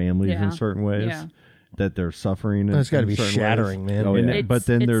their families Yeah. in certain ways. Yeah. That they're suffering. It's got to in be certain shattering, ways. man. Oh, And- yeah. but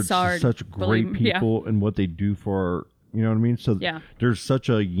then It's they're hard, such believe great me, yeah. people and what they do for. You know what I mean? So Yeah. there's such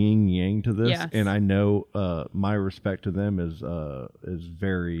a yin yang to this, Yes. and I know my respect to them is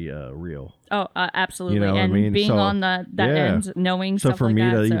very real. Oh, absolutely. You know what I and mean? being So, on that yeah. end, knowing So stuff for like me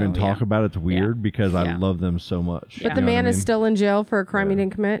that, to so, even talk yeah. about it's weird because I Yeah. love them so much. But But the You know what man I is mean? still in jail for a crime he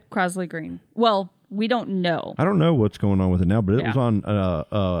didn't commit. Crosley Green. Well, we don't know. I don't know what's going on with it now, but it Yeah. was on.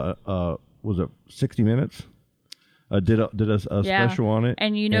 Was it 60 Minutes? Did a Yeah. special on it,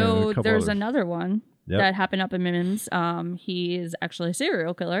 And you a know, couple there's others. another one Yep. that happened up in Mims. He is actually a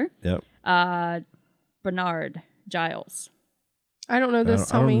serial killer. Yep. Bernard Giles. I don't know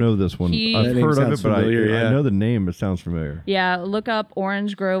this. I don't know this one. He- I've That name heard of sounds it, but familiar, I yeah. know the name. It sounds familiar. Yeah, look up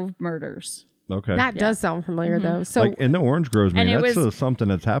Orange Grove murders. Okay. That does sound familiar though. So like in the Orange Groves, man, And it that's was- something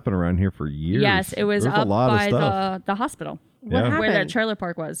that's happened around here for years. Yes, it was There's up a lot by of stuff. the hospital what Yeah. happened? where that trailer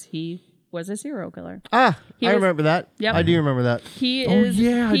park was. He was a serial killer. I was- remember that. Yep. I do remember that. He Oh, is.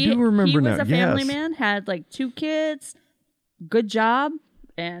 yeah, I he, do remember He was now. a family Yes. man, had like 2 kids, good job,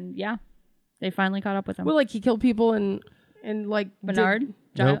 and yeah, they finally caught up with him. well, like he killed people and like Bernard, did-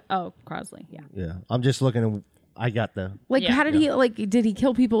 Nope. Oh, Crosley, yeah. Yeah, I'm just looking at. I got the. like Yeah. how did he like? Did he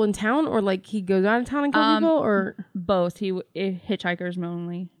kill people in town or like he goes out of town and kill people or? Both. Hitchhikers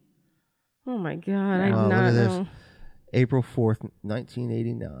only. Oh my god! I did Oh, look not at this. know. April 4th,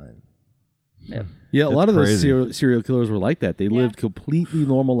 1989. Yeah, a lot of crazy. those serial killers were like that. They lived completely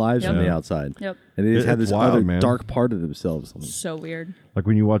normal lives Yep. on the outside. Yep. And they just had It's this wild, other man. dark part of themselves. So weird. Like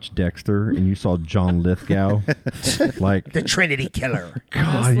when you watch Dexter and you saw John Lithgow, like The Trinity Killer. God,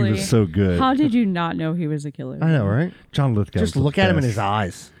 he Honestly, was so good. How did you not know he was a killer? I know, right? John Lithgow. Just was look the at him in best. his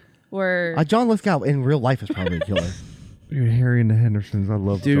eyes. Or John Lithgow in real life is probably a killer. Dude, Harry and the Hendersons. I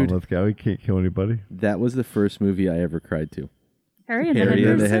love Dude. John Lithgow. He can't kill anybody. That was the first movie I ever cried to. Harry and the Harry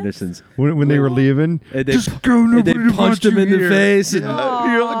and the Hendersons? Hendersons. When they were leaving, And they, just go. and they Nobody punched wants him you in the here. face. And, He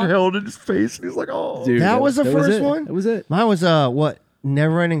like held in his face, and he's like, "Oh, Dude, That was the it. first one? That was it. Mine was what?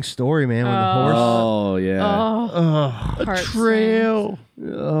 Never Ending Story, man. With the horse. Oh, yeah. Heart Trail.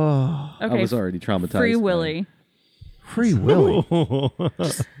 Okay. I was already traumatized. Free by it. Willy. Free Willy.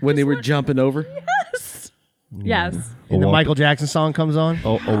 When they were jumping over. Yes. And the walk- Michael Jackson song comes on.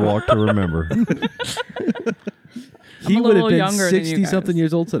 A walk to remember." He a would have little been younger than you 60 something guys.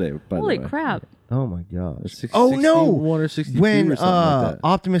 years old today, by Holy the way. crap. Oh my gosh. 60, Oh no! 61 or 62 When or something like that.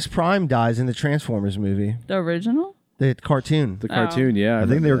 Optimus Prime dies in the Transformers movie, The original? the cartoon, The cartoon, yeah. I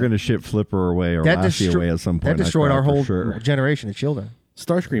think they were going going to ship Flipper away or that, Lassie destro- away at some point. that I destroyed cried our for whole sure. generation of children.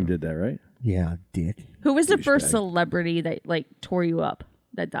 Starscream did that, right? Yeah, dick. Who was the first celebrity that like tore you up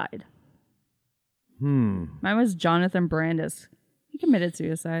that died? Mine was Jonathan Brandis. He committed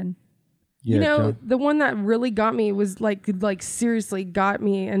suicide. Yeah, you know, John. the one that really got me was like seriously got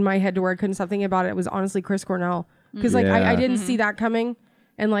me in my head to where I couldn't stop thinking about it was honestly Chris Cornell. Because like I Yeah. didn't see that coming.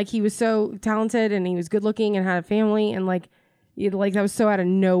 And like he was so talented and he was good looking and had a family and like that was so out of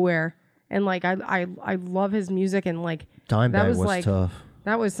nowhere. And like I love his music and like Dimebag that was was tough.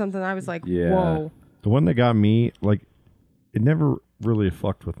 That was something I was like, Yeah. whoa. The one that got me, like, it never really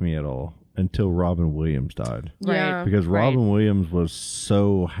fucked with me at all until Robin Williams died. Right. Yeah. Because Right. Robin Williams was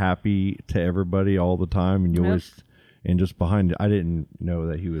so happy to everybody all the time, and you always, and just behind it, I didn't know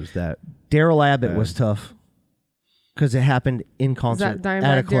that he was that. Daryl Abbott was tough because it happened in concert Dimebag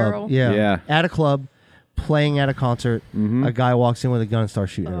at a club. Daryl? Yeah. Yeah. At a club, playing at a concert. A guy walks in with a gun and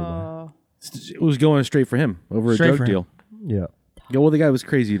starts shooting everybody. Oh. It was going straight for him over Straight a for drug him. deal. Yeah. Yeah, well, the guy was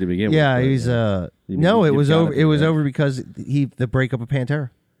crazy to begin Yeah, with. but, he's You- no, it you've was gotta over. be It was that. over because the breakup of Pantera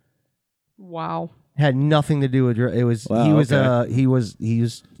Wow. had nothing to do with it. Was Wow, he was okay. he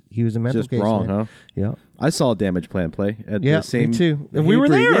was a mental Just case. wrong, man. huh? Yeah. I saw Damage Plan play at Yeah, the same. me too. And we were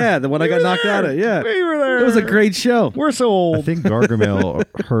Hebrew- there. Yeah, the one I got knocked out at. Yeah, We were there. It was a great show. We're so I old. think Gargamel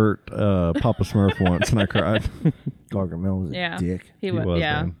hurt Papa Smurf once, and I cried. Gargamel was a Yeah. dick. He was, was,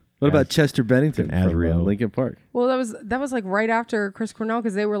 yeah. man. What about Chester Bennington And from Azrael. Lincoln Park? Well, that was like right after Chris Cornell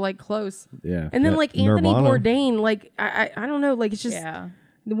because they were like close. Yeah, And then Yeah, like Anthony Nirvana. Bourdain, like I don't know, like it's just Yeah.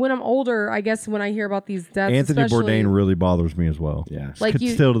 when I'm older, I guess when I hear about these deaths, Anthony especially, Bourdain really bothers me as well. Yeah. Like Could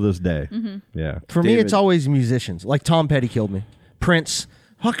you- still to this day. Yeah. For me, David. it's always musicians. Like Tom Petty killed me. Prince,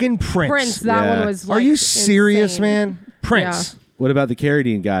 fucking Prince. Prince, that Yeah. one was. Are Like, you serious, insane. man? Prince. What about the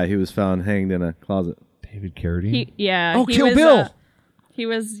Carradine guy who was found hanged in a closet? David Carradine. Oh, he Kill was, Bill. He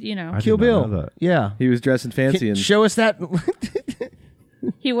was, you know, I did Kill not know Bill. that. Yeah. He was dressing fancy Can- and show us that.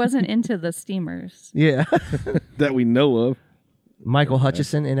 he wasn't into the steamers. Yeah. that we know of. Michael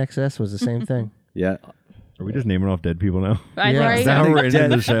Hutchison in XS was the same thing. Yeah, Are we just naming off dead people now? I Yeah. think Is that how so. we're ending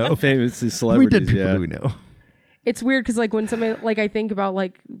the show? famous How many celebrities. dead people Yeah, do we know? It's weird because like when somebody like I think about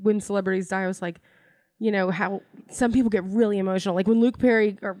like when celebrities die, I was like, you know how some people get really emotional. Like when Luke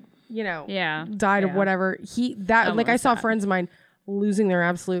Perry or Yeah. died or Yeah. whatever. That Like I was saw sad. friends of mine losing their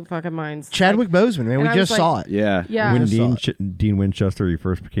absolute fucking minds. Chadwick Like, Boseman, man. and We I was just saw like- it. yeah, yeah. When just saw Dean Winchester, he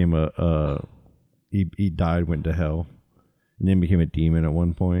first became he died, went to hell, and then became a demon at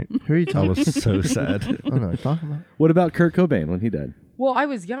one point. Who are you I talking was so sad. I don't know what you're talking about. What about Kurt Cobain when he died? Well, I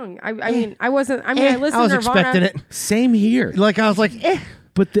was young. I mean, I wasn't. I mean, I listened I was to Nirvana. expecting it. Same here. Like, I was like,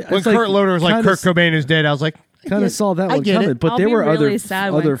 But when Kurt Loder was like, Kurt Cobain is dead, I was like, Kind of saw that I one get coming, it. but I'll there be were really other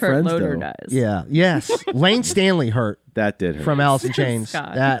sad when Kurt friends Loder though. dies. Yeah. Yes. Lane Stanley hurt That did hurt. from Alice in Chains.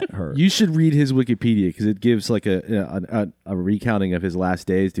 Scott. That hurt. You should read his Wikipedia because it gives like a recounting of his last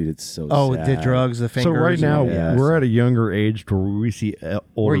days, dude. It's so Oh, sad. the drugs, the fingers. So right now Yeah. we're at a younger age to where we see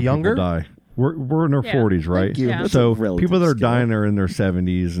older younger? people die. We're in our Yeah. 40s, right? Thank you. Yeah. That's So a relative people that are scale. dying are in their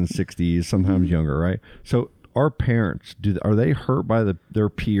 70s and 60s, sometimes younger, right? So our parents, are they hurt by their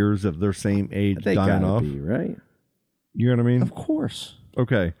peers of their same age They dying gotta off? be, right? You know what I mean? Of course.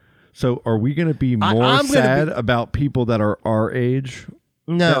 Okay. So are we going to be I- more I'm gonna sad be- about people that are our age?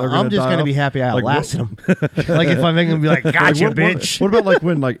 that No, are I'm gonna just die going to off? be happy I Like, what- outlasted them. Like if I'm making them be like, gotcha, Like, bitch. What about like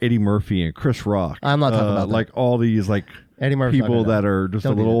when like Eddie Murphy and Chris Rock? I'm not talking about that. like all these like Eddie Murphy's not people gonna that die. are just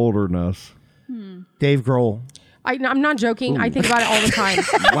Don't a do little that. older than us. Dave Grohl. I'm not joking. I think about it all the time.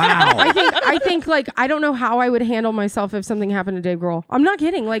 Wow. I think like I don't know how I would handle myself if something happened to Dave Grohl. I'm not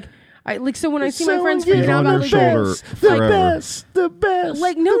kidding. Like so when I see my friends He's freaking out on about your like, shoulder forever. the best.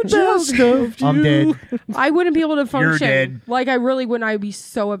 Like, no joke. I'm dead. I wouldn't be able to function. dead. Like I really wouldn't. I'd be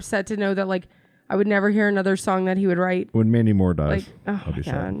so upset to know that like I would never hear another song that he would write. When Mandy Moore dies, Like oh I'll my be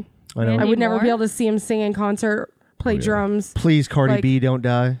sad. god, I know. I would never be Anymore? able to see him sing in concert, play drums. Please, Cardi Like- B, don't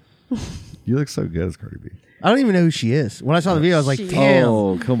die. You look so good as Cardi B. I don't even know who she is. When I saw the video, I was like, She- damn.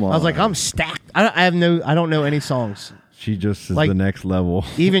 Oh, come on. I was like, I'm stacked. I don't know any songs. She just is Like, the next level.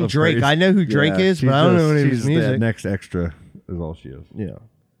 Even of Drake. praise. I know who Drake is, She's but I don't know any of she's his the music. next extra is all she is. Yeah.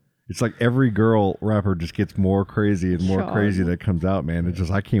 It's like every girl rapper just gets more crazy and more Sean. crazy that comes out, man. It's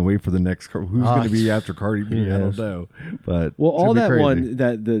just I can't wait for the next. Who's going to be after Cardi B? I don't Yes. know, but well, it's all gonna be that crazy. one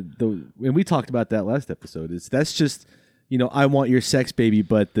that the and we talked about that last episode. That's just I want your sex baby,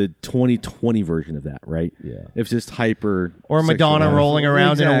 but the 2020 version of that, right? Yeah. It's just hyper. Or Madonna sexualized. rolling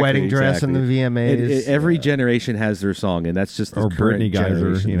around in a Exactly, wedding dress in the exactly. VMAs. Every generation has their song, and that's just the or current Britney Geyser,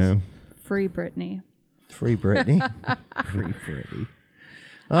 generations. you know. Free Britney. Free Britney. Free Britney.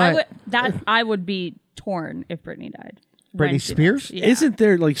 All I right. I would be torn if Britney died. Britney When she Spears? died. Yeah. Isn't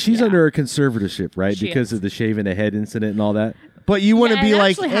there like she's Yeah. under a conservatorship, right? She Because is. of the shaving the head incident and all that. But you want to Yeah, be it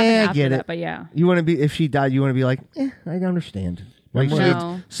like, actually happened I after get that, it. But yeah. You want to be, if she died, you want to be like, I understand. Like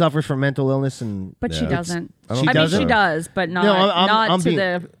No. she suffers from mental illness and But she Yeah, it's- doesn't. I don't She I mean, doesn't? she does, but not I'm to being-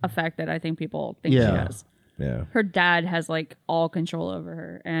 the effect that I think people think Yeah. she does. Yeah. Her dad has like all control over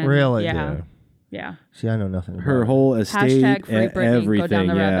her. And Really? Yeah. Yeah. Yeah. see, I know nothing. About Her whole estate, Hashtag free Britney. everything. Go down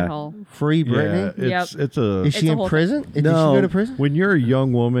the yeah. rabbit hole. Free Britney. Yeah, it's a. Is she a in whole prison? Did she No. go to prison? When you're a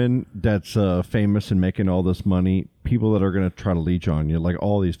young woman that's famous and making all this money, people that are going to try to leech on you, like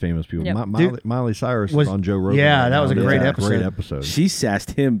all these famous people. Yep. Miley Cyrus Was- was on Joe Rogan. yeah, right that now. was a great episode. Great episode. She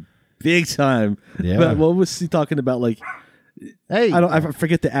sassed him big time. Yeah. But what was she talking about? Like Hey, I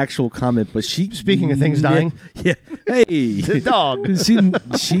forget the actual comment, but she Speaking of things dying. Yeah. Hey. the dog.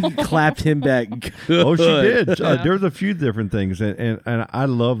 she clapped him back good. Oh, she did. There's a few different things, and I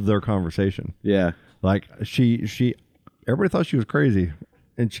love their conversation. Yeah. Like she, everybody thought she was crazy,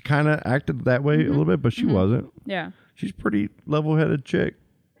 and she kind of acted that way a little bit, but she wasn't. Yeah. She's a pretty level-headed chick,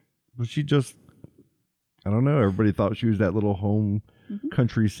 but she just, I don't know. Everybody thought she was that little home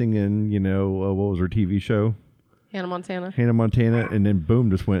country singing. What was her TV show? Hannah Montana. Hannah Montana, and then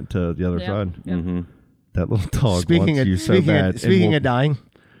boom, just went to the other Yeah. side. Yeah. Mm-hmm. That little dog Speaking wants of you so bad. speaking of dying,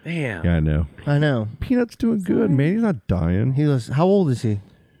 Damn. Yeah, I know. I know Peanut's doing good, man. He's not dying. he was. How old is he?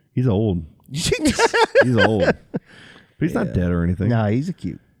 He's old. He's old. But he's not dead or anything. Nah, he's a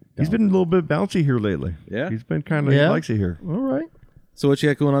cute. He's been a little bit bouncy here lately. Yeah? He's been kind of, Yeah? he likes it here. All right. So what you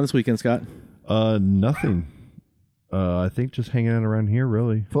got going on this weekend, Scott? Nothing. I think just hanging out around here,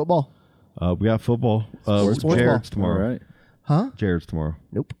 really. Football. We got football. Sports ball. Jared's tomorrow. All right. Huh? Jared's tomorrow.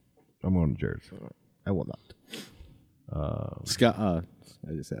 Nope. I'm going to Jared's. I will not. Scott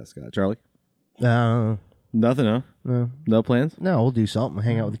I just asked Scott. Charlie? No. Nothing, huh? No plans? No, we'll do something.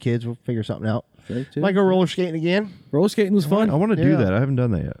 Hang out with the kids. We'll figure something out. Okay, chill. Might go roller skating again. Roller skating was fun. I want to do Yeah. that. I haven't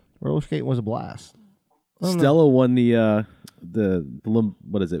done that yet. Roller skating was a blast. Stella won the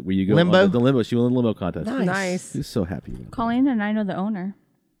what is it? Where you go Limbo? the limbo. She won the limbo contest. Nice. She's so happy. About it. Colleen and I know the owner.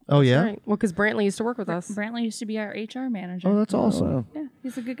 Oh yeah. Right. Well, because Brantley used to work with us. Brantley used to be our HR manager. Oh, that's awesome. wow. Yeah,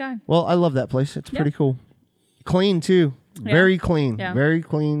 he's a good guy. Well, I love that place. It's Yeah. pretty cool. Clean too. Yeah. Very clean. Yeah. Very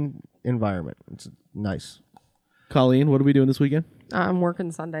clean environment. It's nice. Colleen, what are we doing this weekend? I'm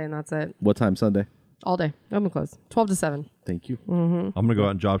working Sunday, and that's it. What time Sunday? All day. I'm closed. 12 to 7. Thank you. I'm going to go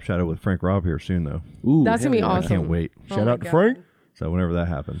out and job shadow with Frank Robb here soon, though. Ooh, That's going to be hell yeah. I awesome. can't wait. Oh Shout my out to God. Frank. So whenever that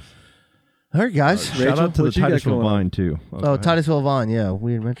happens. All right, guys. Shout Rachel, out to the what you got Titusville going on? Vine, too. Oh, Titusville Vine. Yeah,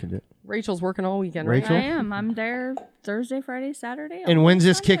 we had mentioned it. Rachel's working all weekend, Rachel? I right? am. I'm there Thursday, Friday, Saturday. And all when's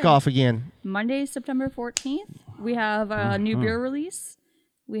this Sunday. kickoff again? Monday, September 14th. We have a new beer release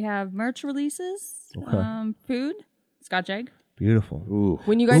We have merch releases, food, Scotch egg, Beautiful. Ooh.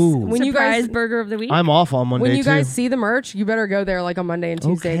 When you guys burger of the week. I'm off on Monday when you guys too. see the merch, you better go there like on Monday and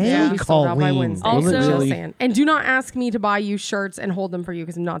Tuesday. Okay, It'll be sold out by Colleen. Wednesday. Also- Just saying. And do not ask me to buy you shirts and hold them for you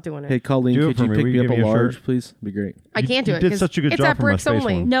because I'm not doing it. Hey, Colleen, Do it could for you me. pick Will me you up give a me a large, shirt? please? Be great. I can't do You it. did 'cause such a good it's job at for my Bricks space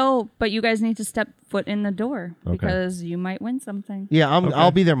only. one. No, but you guys need to step foot in the door Okay. because you might win something. Yeah, I'll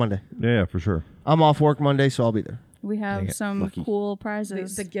be there Monday. Yeah, for sure. I'm off work Monday, so I'll be there. We have some cool The,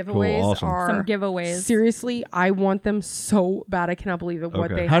 prizes. the giveaways awesome. are Some giveaways. Seriously, I want them so bad. I cannot believe it.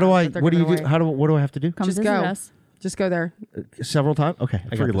 What Okay. they How have do I? that they're What do you giving do? away. What do I have to do? Come Just visit go. us. Just go there. Several times. Okay,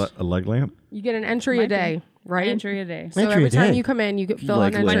 I got this. A leg lamp. You get an entry Might a day, right? Entry a day. So Entry every a time day. you come in, you fill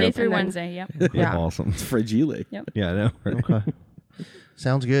Like out an entry. Monday and through then- Wednesday. Yep. Yeah. Awesome. It's fragile. Yeah, I know. Right? Okay.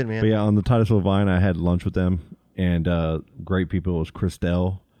 Sounds good, man. But yeah, on the Titusville Vine, I had lunch with them, and great people. It was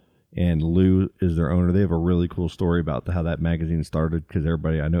Christelle and Lou is their owner. They have a really cool story about how that magazine started because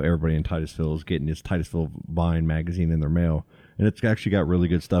I know everybody in Titusville is getting this Titusville Vine magazine in their mail, and it's actually got really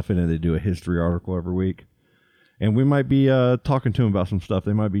good stuff in it. They do a history article every week, and we might be talking to them about some stuff.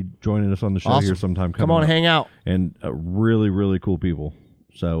 They might be joining us on the show Awesome. here sometime. Come on, up. hang out. And really, really cool people.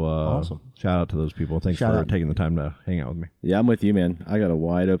 So Awesome. Shout out to those people. Thanks Shout for out. taking the time to hang out with me. Yeah, I'm with you, man. I got a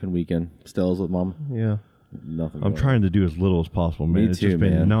wide open weekend. Stella's with mom. Yeah. Nothing. I'm going trying to do as little as possible, man. Me It's too, just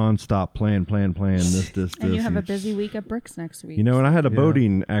been man. nonstop plan. This. And you have a and- busy week at Bricks next week. You know, and I had a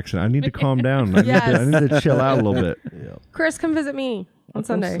boating accident. I need to calm down. I need to chill out a little bit. Chris, come visit me on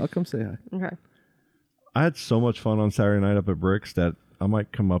Sunday. I'll come say hi. Okay. I had so much fun on Saturday night up at Bricks that I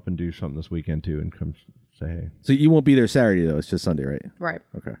might come up and do something this weekend too and come say hey. So you won't be there Saturday though. It's just Sunday, right? Right.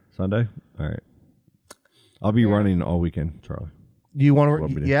 Okay. Sunday? All right. I'll be running all weekend, Charlie. Do you want What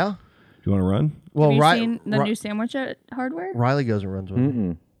we to? do. Yeah. Do you want to run? Well, have you Ri- seen the Ri- new sandwich at Hardware? Riley goes and runs with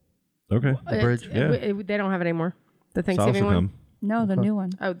me. Okay. The bridge. Yeah. They don't have it anymore. The So Thanksgiving also one. come. No, the new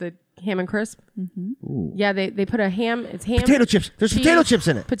one. Oh, the ham and crisp. Yeah, they put a ham. It's ham. Potato chips. There's cheese, potato chips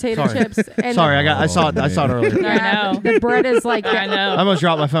in it. Potato Sorry. chips. And Sorry, I saw it. I saw it earlier. I know. The bread is like I I know. almost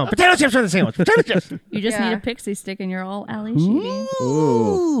dropped my phone. Potato chips on the sandwich. Potato chips. You just Yeah. need a pixie stick and you're all alley shooting.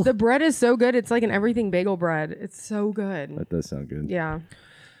 Ooh. The bread is so good. It's like an everything bagel bread. It's so good. That does sound good. Yeah.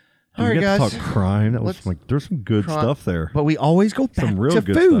 All We right, got guys. to talk crime. That was Let's- like there's some good stuff there. But we always go back Some real to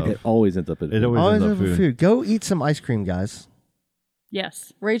good food. stuff. It always ends up at It always Always ends up over food. food. Go eat some ice cream, guys.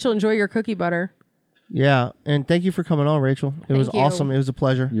 Yes. Rachel, enjoy your cookie butter. Yeah, and thank you for coming on, Rachel. It was Thank you. awesome. It was a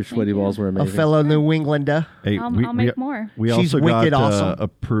pleasure. Your sweaty balls were A amazing. fellow New Englander. Hey, I'll we, make more. we She's also got wicked awesome.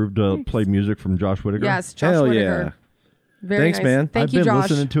 approved to play music from Josh Whittaker. Yes, Josh Hell Whittaker. yeah. Very Thanks, nice. man. Thank I've you, been Josh.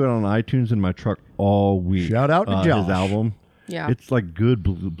 listening to it on iTunes in my truck all week. Shout out to Josh. His album. Yeah. It's like good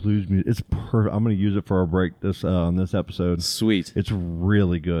blues music. It's perfect. I'm going to use it for our break this on this episode. Sweet. It's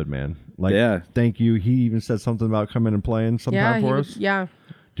really good, man. Like, Yeah. thank you. He even said something about coming and playing sometime for us. Yeah.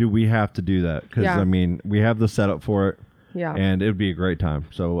 Dude, we have to do that because Yeah. I mean, we have the setup for it. Yeah. And it would be a great time.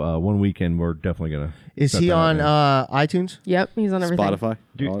 So one weekend, we're definitely gonna. Is set he that up, on man. iTunes? Yep. He's on everything. Spotify.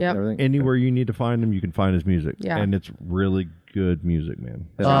 Dude, Yep. Everything. Anywhere you need to find him, you can find his music. Yeah. And it's really good music, man.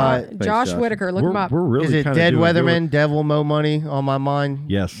 Thanks, Josh Whittaker. Look him up. We're really Is it kinda Dead doing good Weatherman, with- Devil Mo Money on my mind?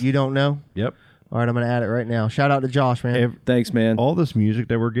 Yes. You don't know? Yep. All right, I'm going to add it right now. Shout out to Josh, man. Thanks, man. All this music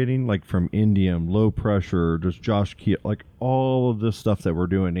that we're getting, like from Indium, Low Pressure, just Josh Keel, like all of this stuff that we're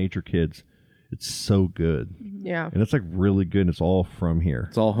doing, Nature Kids, it's so good. Yeah. And it's like really good. And it's all from here.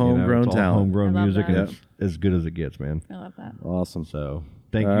 It's all homegrown it's all talent. homegrown I love music, that. and it's as good as it gets, man. I love that. Awesome. So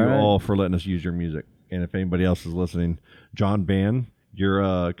thank All you right. all for letting us use your music. And if anybody else is listening, John Ban,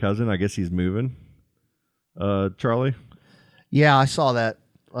 your cousin, I guess he's moving. Charlie, Yeah, I saw that.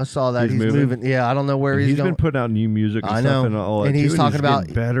 He's moving. Yeah, I don't know where he's he's going. been putting out new music. And I stuff know. and all that And he's too, talking about-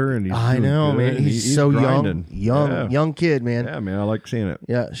 getting better. And he's I doing know, good, man. and He's so grinding. young kid, man. Yeah, man, I like seeing it.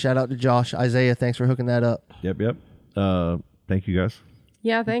 Yeah, shout out to Josh. Isaiah, thanks for hooking that up. Yep. Thank you guys.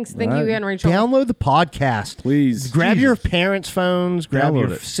 Yeah. Thanks. Thank All you right. again, Rachel. Download the podcast. Please. Grab your parents' phones. Grab Download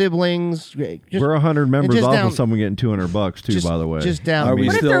your it. siblings. We're 100 members just off down- of someone getting $200 too. just- By the way, just down- Are we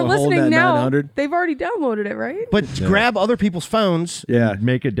What if still they're holding listening that now? 900? They've already downloaded it, right? But grab other people's phones. Yeah.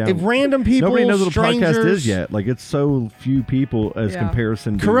 make it down. If random people, Nobody knows what a podcast strangers, is yet. Like it's so few people as Yeah.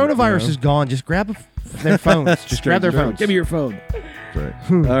 comparison. to, Coronavirus you know? is gone. Just grab their phones. Just grab their phones. Give me your phone. That's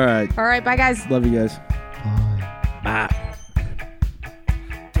right. All right. All right. Bye, guys. Love you guys.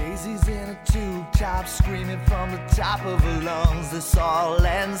 Daisy's in a tube top, screaming from the top of her lungs. This all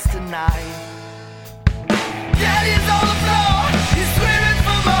ends tonight. Daddy's on the floor, he's screaming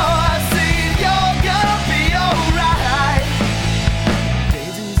for more. Saying you're gonna be alright.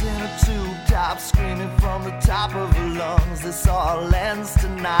 Daisy's in a tube top, screaming from the top of her lungs. This all ends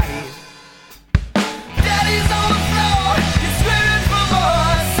tonight. Daddy's on the floor, he's screaming for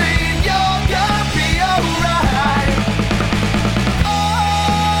more.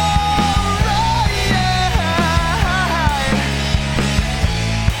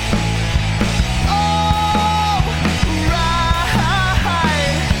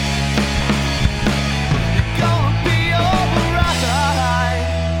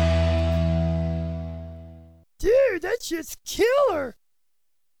 shit's killer.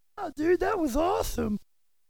 Oh, dude, that was awesome.